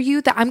provide for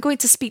you, that I'm going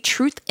to speak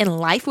truth and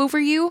life over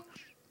you?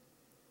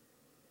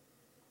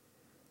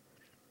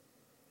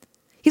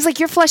 He's like,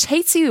 your flesh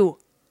hates you.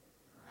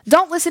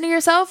 Don't listen to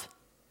yourself.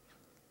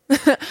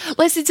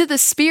 Listen to the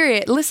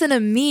Spirit. Listen to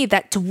me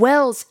that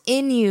dwells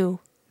in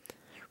you.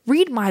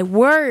 Read my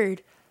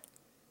word.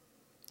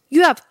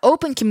 You have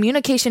open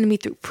communication to me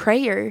through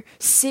prayer.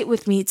 Sit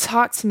with me.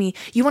 Talk to me.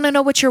 You want to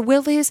know what your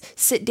will is?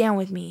 Sit down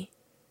with me.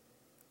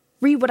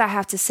 Read what I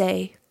have to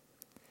say.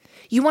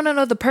 You want to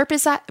know the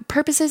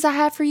purposes I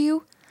have for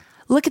you?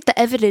 Look at the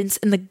evidence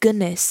and the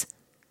goodness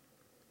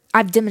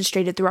I've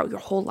demonstrated throughout your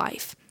whole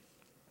life.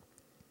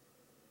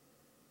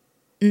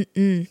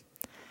 And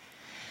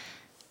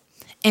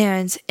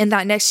in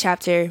that next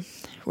chapter,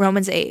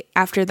 Romans 8,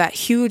 after that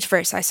huge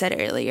verse I said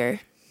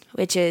earlier,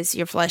 which is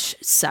your flesh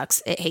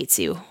sucks, it hates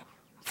you,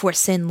 for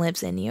sin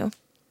lives in you.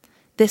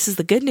 This is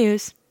the good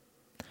news.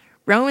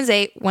 Romans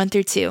 8,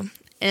 1-2, and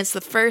it's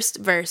the first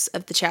verse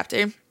of the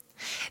chapter.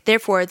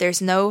 Therefore,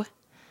 there's now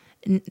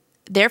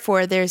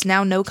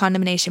no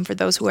condemnation for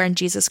those who are in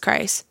Jesus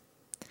Christ.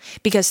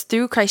 Because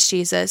through Christ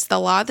Jesus, the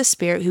law of the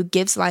Spirit who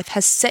gives life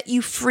has set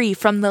you free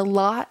from the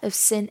law of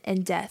sin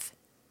and death.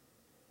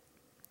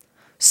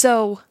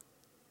 So,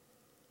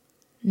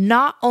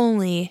 not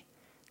only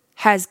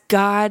has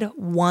God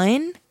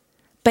won,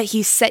 but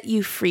he set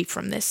you free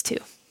from this too.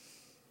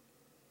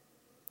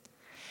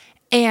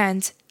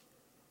 And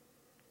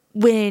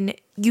when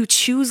you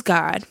choose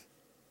God,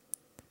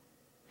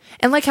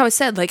 and like how I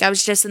said, like I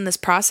was just in this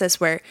process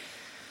where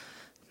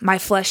my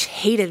flesh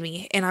hated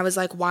me. And I was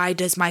like, why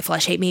does my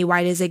flesh hate me?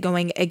 Why is it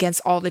going against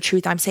all the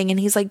truth I'm saying? And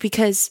he's like,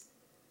 because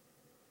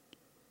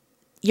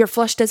your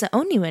flesh doesn't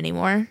own you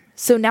anymore.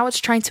 So now it's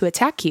trying to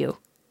attack you.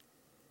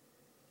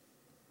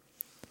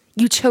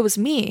 You chose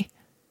me.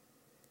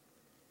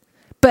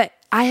 But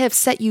I have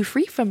set you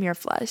free from your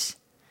flesh.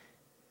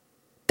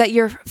 That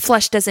your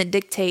flesh doesn't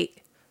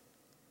dictate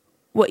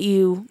what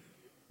you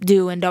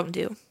do and don't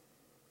do.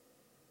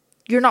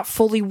 You're not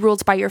fully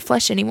ruled by your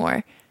flesh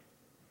anymore.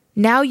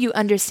 Now you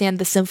understand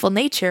the sinful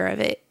nature of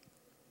it.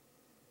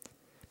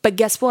 But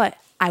guess what?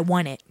 I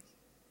won it.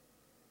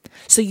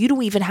 So you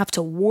don't even have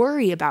to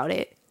worry about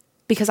it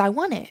because I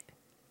won it.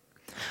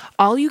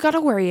 All you got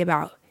to worry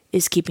about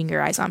is keeping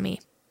your eyes on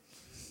me.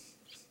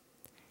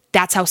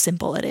 That's how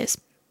simple it is.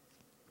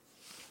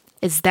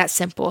 It's that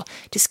simple.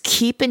 Just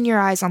keeping your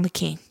eyes on the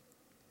King.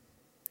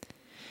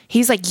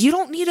 He's like, you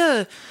don't need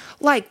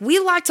we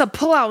like to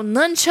pull out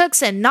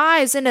nunchucks and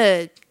knives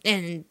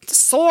and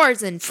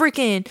swords and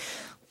freaking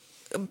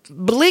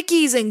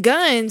blickies and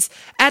guns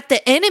at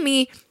the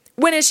enemy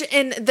when it's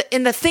in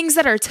the things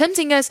that are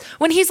tempting us,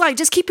 when he's like,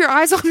 just keep your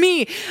eyes on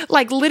me.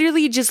 Like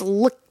literally just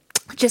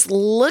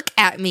look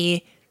at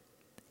me.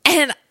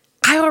 And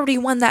I already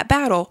won that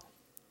battle.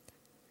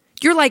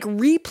 You're like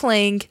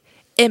replaying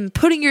and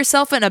putting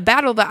yourself in a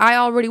battle that I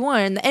already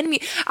won. And the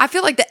enemy, I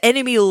feel like the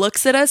enemy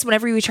looks at us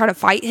whenever we try to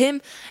fight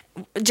him,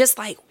 just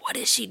like, what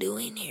is she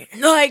doing here?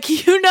 Like,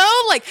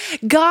 like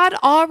God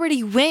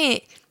already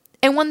went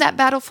and won that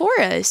battle for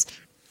us.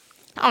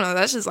 I don't know.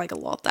 That's just like a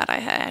lot that I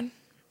had.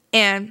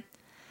 And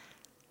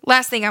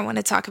last thing I want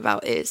to talk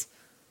about is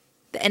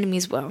the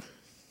enemy's will.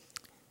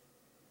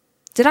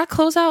 Did I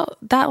close out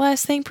that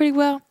last thing pretty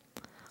well?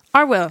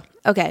 Our will.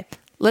 Okay.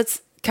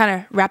 Let's kind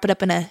of wrap it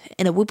up in a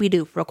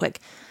whoopie-doo real quick.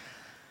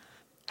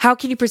 How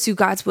can you pursue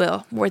God's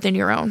will more than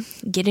your own?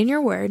 Get in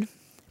your word,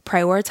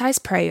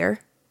 prioritize prayer,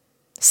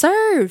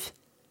 serve,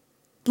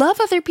 love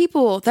other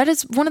people. That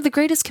is one of the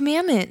greatest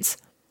commandments.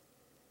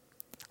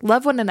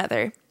 Love one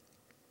another,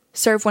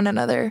 serve one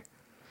another.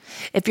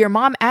 If your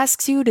mom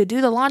asks you to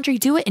do the laundry,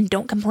 do it and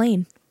don't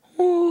complain.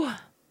 Ooh.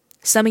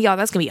 Some of y'all,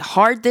 that's going to be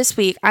hard this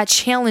week. I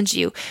challenge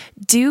you.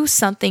 Do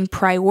something,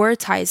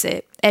 prioritize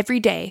it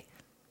every day.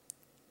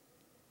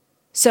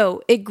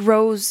 So it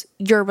grows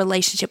your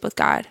relationship with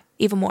God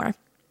even more.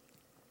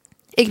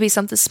 It could be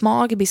something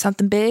small. It could be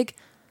something big.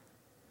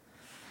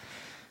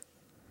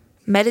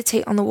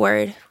 Meditate on the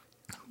word.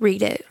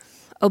 Read it.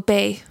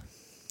 Obey.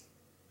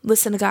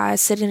 Listen to God.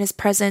 Sit in his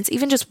presence.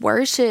 Even just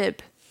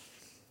worship.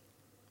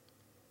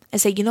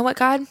 And say, you know what,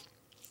 God?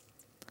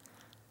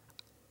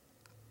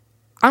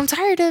 I'm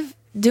tired of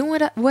doing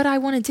what I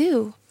want to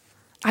do.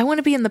 I want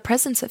to be in the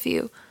presence of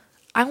you.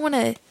 I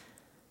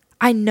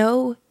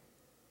know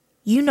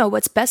you know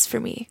what's best for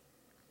me.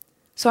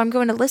 So I'm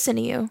going to listen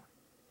to you.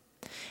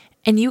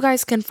 And you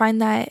guys can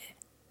find that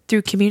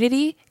through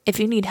community. If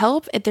you need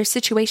help, if there's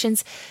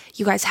situations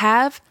you guys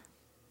have,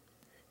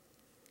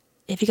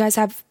 if you guys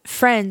have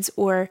friends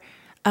or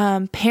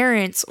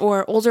parents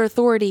or older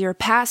authority or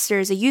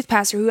pastors, a youth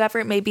pastor, whoever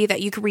it may be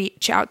that you can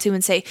reach out to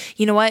and say,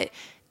 you know what?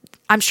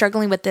 I'm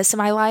struggling with this in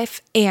my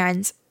life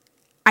and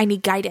I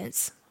need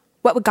guidance.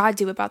 What would God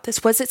do about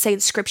this? What does it say in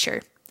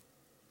scripture?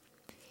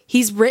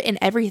 He's written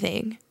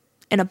everything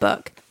in a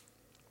book.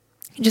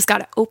 You just got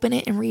to open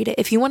it and read it.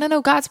 If you want to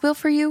know God's will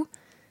for you,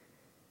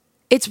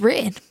 it's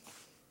written.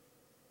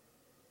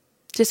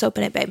 Just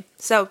open it, babe.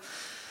 So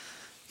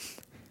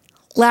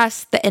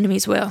last, the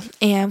enemy's will.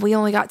 And we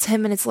only got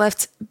 10 minutes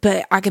left,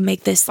 but I can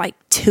make this like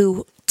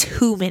two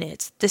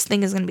minutes. This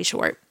thing is going to be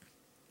short.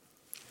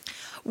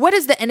 What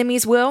is the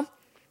enemy's will?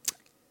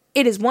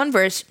 It is one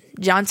verse,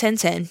 John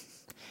 10:10.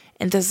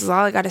 And this is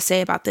all I got to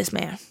say about this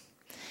man.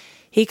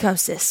 He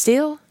comes to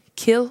steal,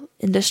 kill,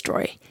 and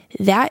destroy.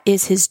 That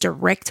is his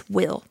direct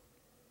will.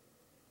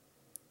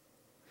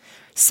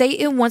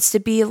 Satan wants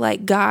to be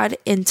like God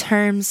in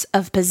terms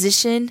of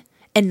position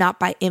and not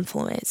by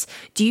influence.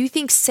 Do you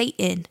think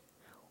Satan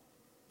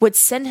would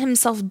send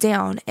himself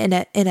down in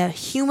a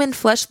human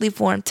fleshly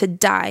form to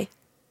die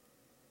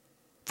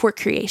for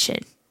creation?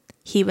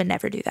 He would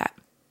never do that.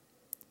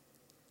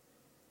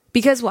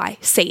 Because why?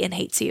 Satan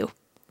hates you.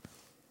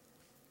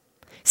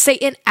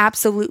 Satan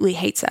absolutely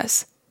hates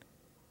us.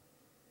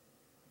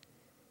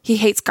 He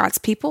hates God's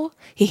people.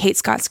 He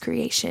hates God's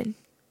creation.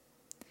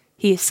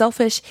 He is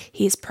selfish.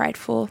 He is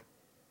prideful.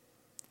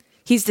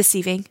 He's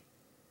deceiving.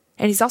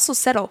 And he's also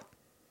subtle.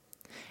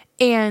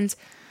 And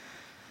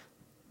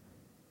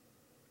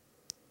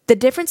the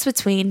difference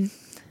between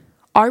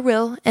our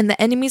will and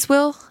the enemy's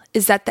will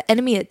is that the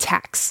enemy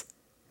attacks,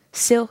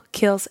 still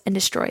kills, and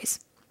destroys.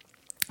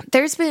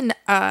 There's been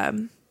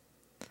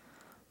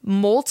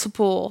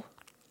multiple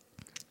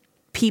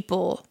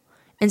people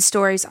and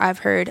stories I've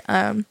heard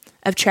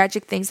of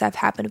tragic things that have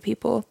happened to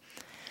people.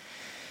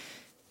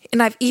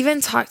 And I've even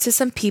talked to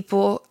some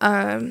people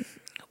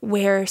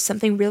where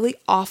something really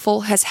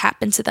awful has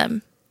happened to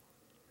them.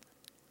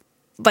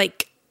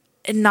 Like,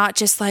 not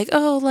just like,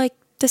 oh, like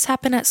this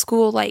happened at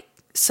school, like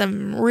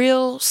some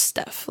real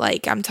stuff.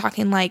 Like, I'm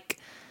talking like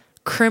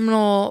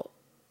criminal,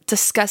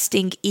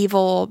 disgusting,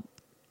 evil,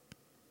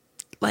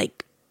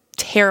 like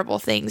terrible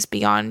things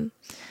beyond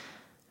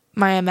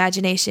my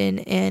imagination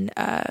and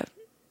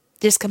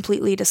just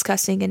completely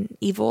disgusting and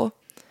evil.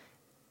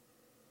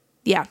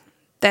 Yeah,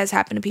 that has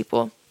happened to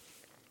people.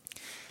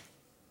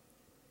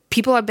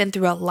 People have been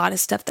through a lot of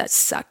stuff that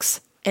sucks.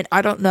 And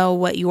I don't know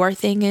what your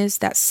thing is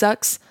that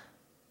sucks.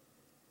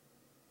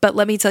 But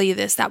let me tell you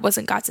this, that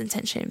wasn't God's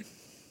intention.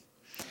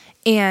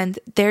 And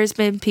there's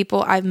been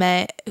people I've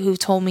met who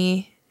told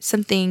me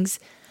some things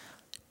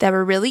that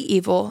were really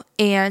evil.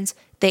 And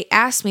they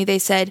asked me, they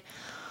said,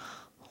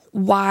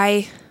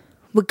 why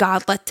would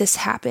God let this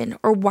happen?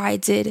 Or why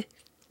did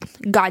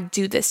God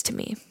do this to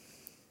me?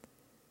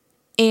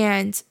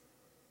 And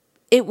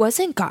it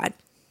wasn't God.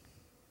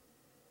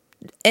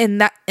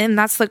 And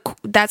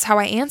that's how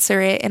I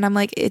answer it. And I'm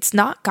like, it's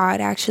not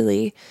God,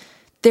 actually.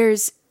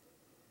 There's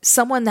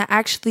someone that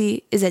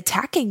actually is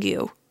attacking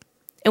you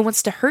and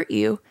wants to hurt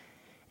you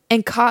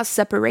and cause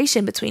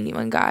separation between you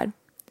and God.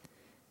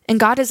 And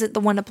God isn't the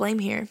one to blame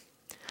here.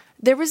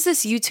 There was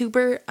this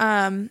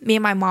YouTuber me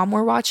and my mom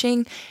were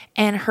watching,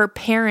 and her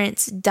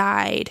parents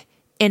died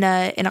in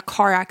a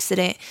car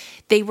accident.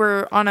 They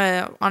were on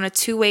a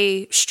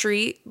two-way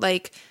street.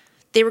 Like,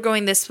 they were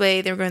going this way,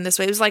 they were going this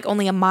way. It was like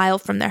only a mile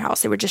from their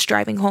house. They were just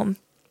driving home.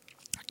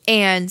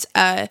 And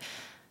there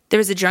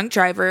was a drunk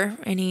driver,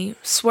 and he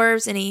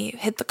swerves and he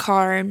hit the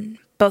car, and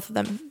both of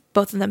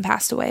them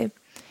passed away.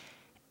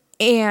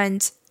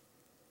 And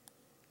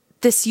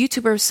this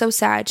YouTuber was so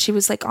sad. She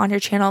was like on her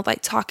channel,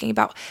 like talking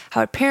about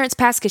how her parents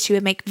passed, because she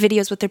would make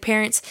videos with their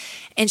parents.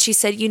 And she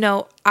said, you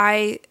know,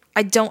 I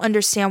don't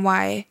understand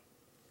why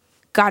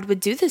God would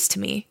do this to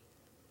me.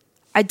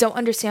 I don't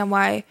understand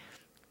why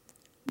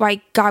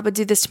God would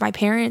do this to my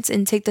parents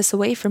and take this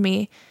away from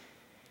me.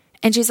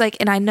 And she's like,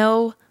 and I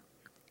know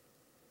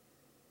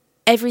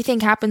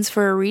everything happens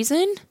for a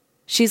reason.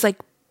 She's like,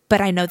 but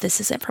I know this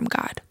isn't from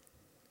God.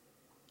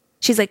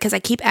 She's like, because I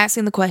keep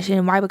asking the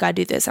question, why would God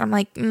do this? And I'm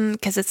like,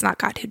 because it's not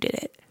God who did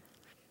it.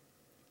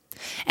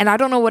 And I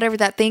don't know whatever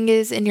that thing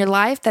is in your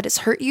life that has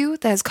hurt you,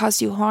 that has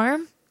caused you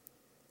harm,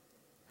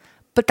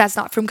 but that's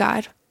not from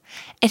God.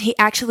 And he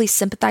actually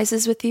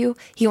sympathizes with you.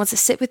 He wants to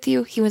sit with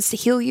you. He wants to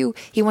heal you.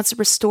 He wants to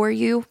restore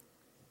you.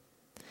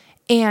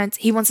 And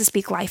he wants to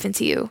speak life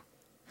into you.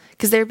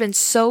 Because there have been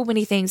so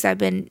many things that have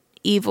been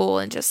evil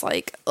and just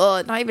like,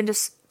 not even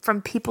just from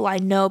people I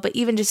know, but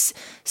even just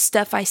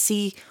stuff I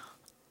see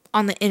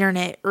on the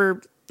internet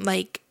or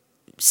like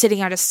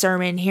sitting at a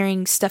sermon,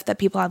 hearing stuff that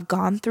people have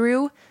gone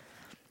through.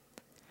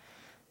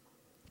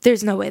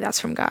 There's no way that's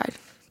from God,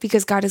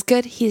 because God is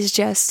good. He is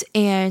just.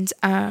 And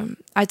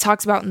I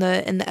talked about in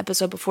the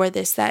episode before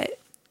this that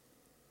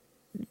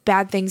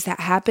bad things that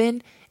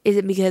happen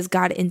isn't because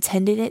God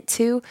intended it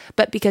to,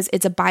 but because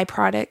it's a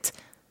byproduct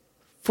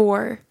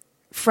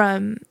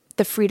from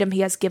the freedom he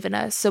has given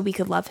us so we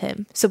could love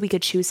him, so we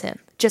could choose him,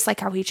 just like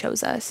how he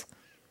chose us.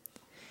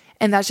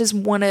 And that's just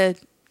one of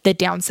the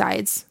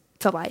downsides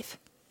to life,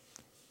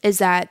 is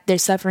that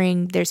there's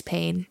suffering, there's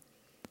pain.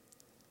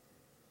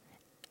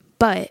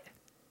 But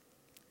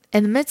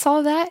in the midst of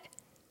all that,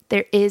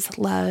 there is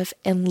love,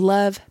 and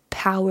love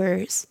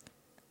powers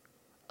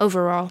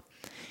overall,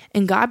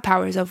 and God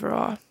powers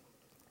overall.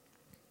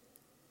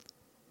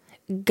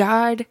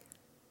 God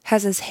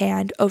has his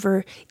hand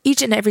over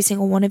each and every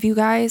single one of you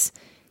guys.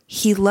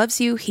 He loves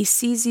you. He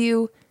sees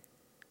you.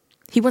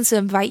 He wants to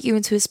invite you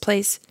into his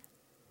place,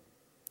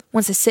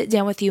 wants to sit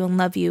down with you and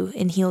love you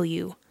and heal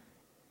you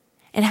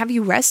and have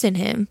you rest in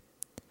him.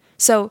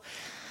 So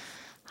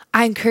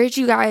I encourage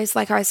you guys,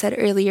 like I said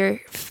earlier,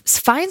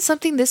 find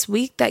something this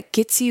week that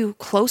gets you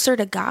closer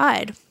to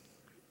God.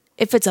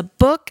 If it's a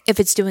book, if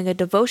it's doing a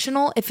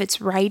devotional, if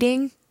it's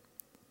writing,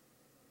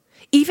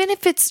 even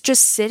if it's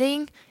just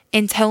sitting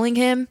and telling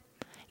him,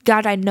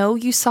 God, I know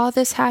you saw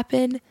this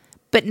happen,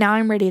 but now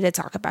I'm ready to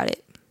talk about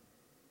it.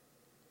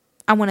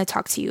 I want to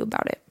talk to you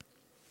about it.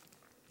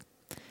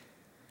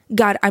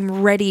 God,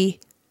 I'm ready.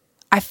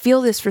 I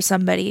feel this for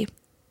somebody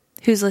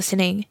who's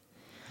listening.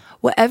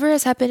 Whatever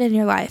has happened in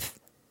your life,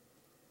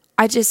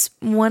 I just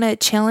want to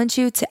challenge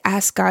you to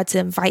ask God to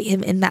invite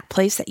him in that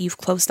place that you've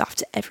closed off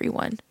to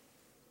everyone.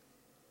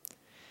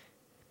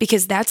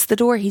 Because that's the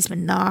door he's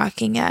been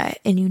knocking at,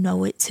 and you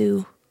know it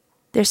too.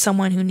 There's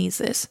someone who needs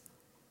this.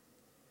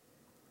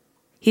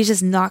 He's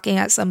just knocking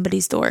at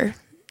somebody's door.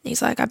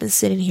 He's like, I've been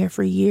sitting here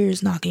for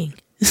years knocking.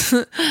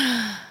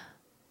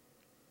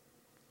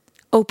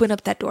 Open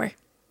up that door.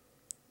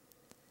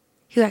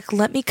 He's like,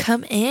 let me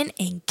come in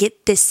and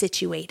get this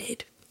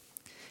situated.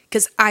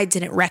 Because I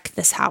didn't wreck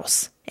this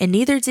house. And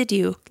neither did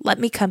you. Let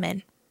me come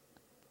in.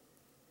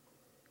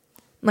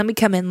 Let me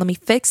come in. Let me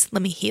fix.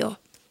 Let me heal.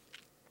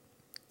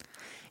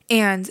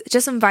 And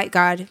just invite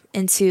God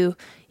into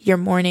your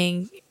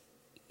morning,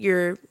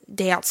 your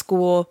day out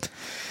school,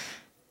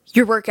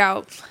 your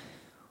workout,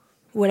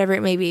 whatever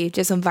it may be.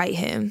 Just invite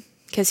him,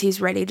 because he's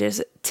ready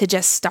to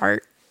just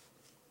start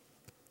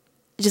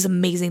just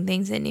amazing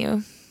things in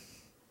you.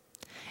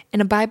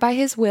 And abide by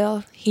his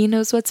will. He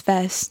knows what's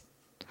best.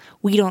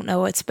 We don't know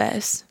what's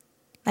best.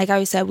 Like I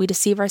always said, we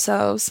deceive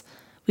ourselves.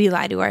 We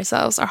lie to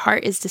ourselves. Our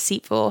heart is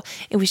deceitful,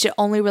 and we should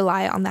only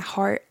rely on the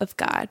heart of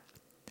God.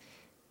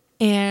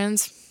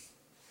 And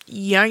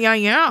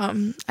yeah.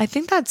 I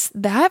think that's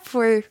that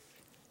for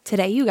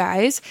today, you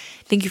guys.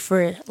 Thank you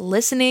for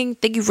listening.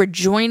 Thank you for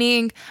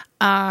joining.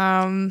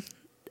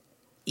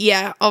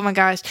 Yeah. Oh my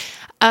gosh.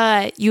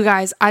 You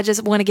guys, I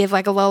just want to give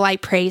like a little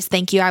like praise.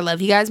 Thank you. I love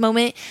you guys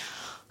moment.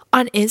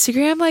 On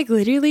Instagram, like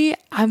literally,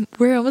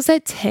 we're almost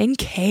at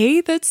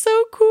 10K. That's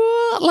so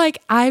cool. Like,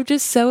 I'm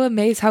just so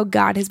amazed how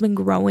God has been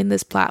growing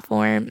this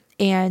platform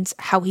and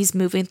how he's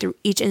moving through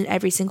each and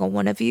every single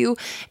one of you,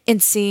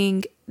 and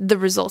seeing the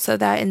results of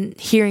that and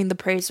hearing the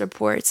praise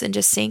reports and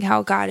just seeing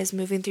how God is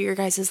moving through your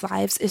guys'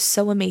 lives is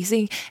so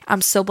amazing.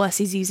 I'm so blessed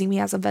he's using me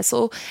as a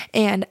vessel,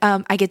 and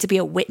I get to be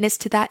a witness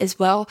to that as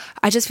well.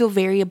 I just feel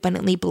very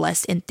abundantly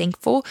blessed and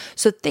thankful.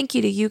 So thank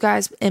you to you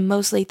guys, and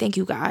mostly thank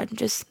you, God,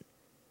 just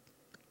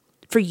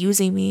for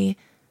using me,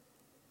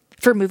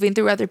 for moving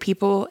through other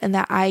people, and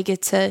that I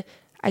get to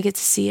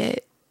see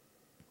it.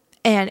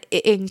 And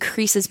it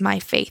increases my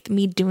faith.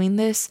 Me doing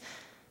this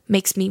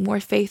makes me more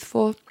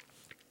faithful.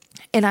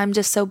 And I'm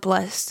just so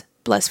blessed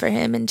for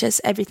him, and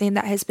just everything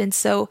that has been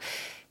so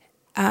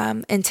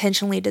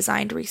intentionally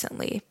designed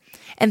recently.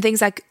 And things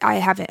like I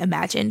haven't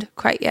imagined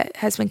quite yet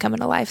has been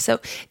coming to life. So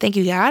thank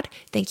you, God.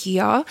 Thank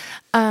you, y'all.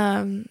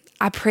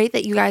 I pray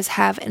that you guys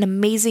have an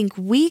amazing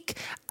week.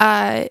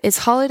 It's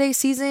holiday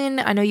season.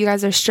 I know you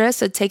guys are stressed,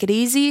 so take it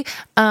easy.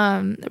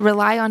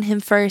 Rely on him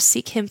first.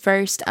 Seek him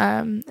first.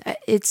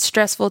 It's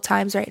stressful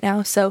times right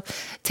now, so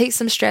take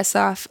some stress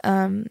off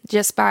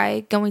just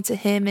by going to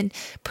him and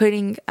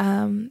putting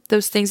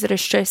those things that are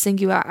stressing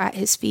you out at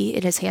his feet,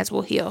 and his hands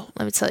will heal.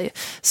 Let me tell you.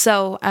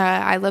 So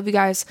I love you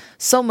guys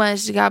so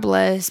much. God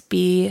bless.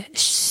 Be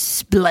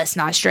blessed,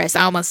 not stressed.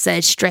 I almost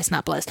said stressed,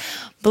 not blessed.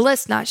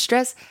 Blessed, not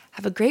stressed.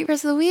 Have a great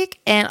rest of the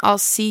week, and I'll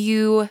see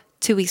you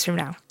 2 weeks from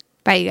now.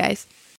 Bye, you guys.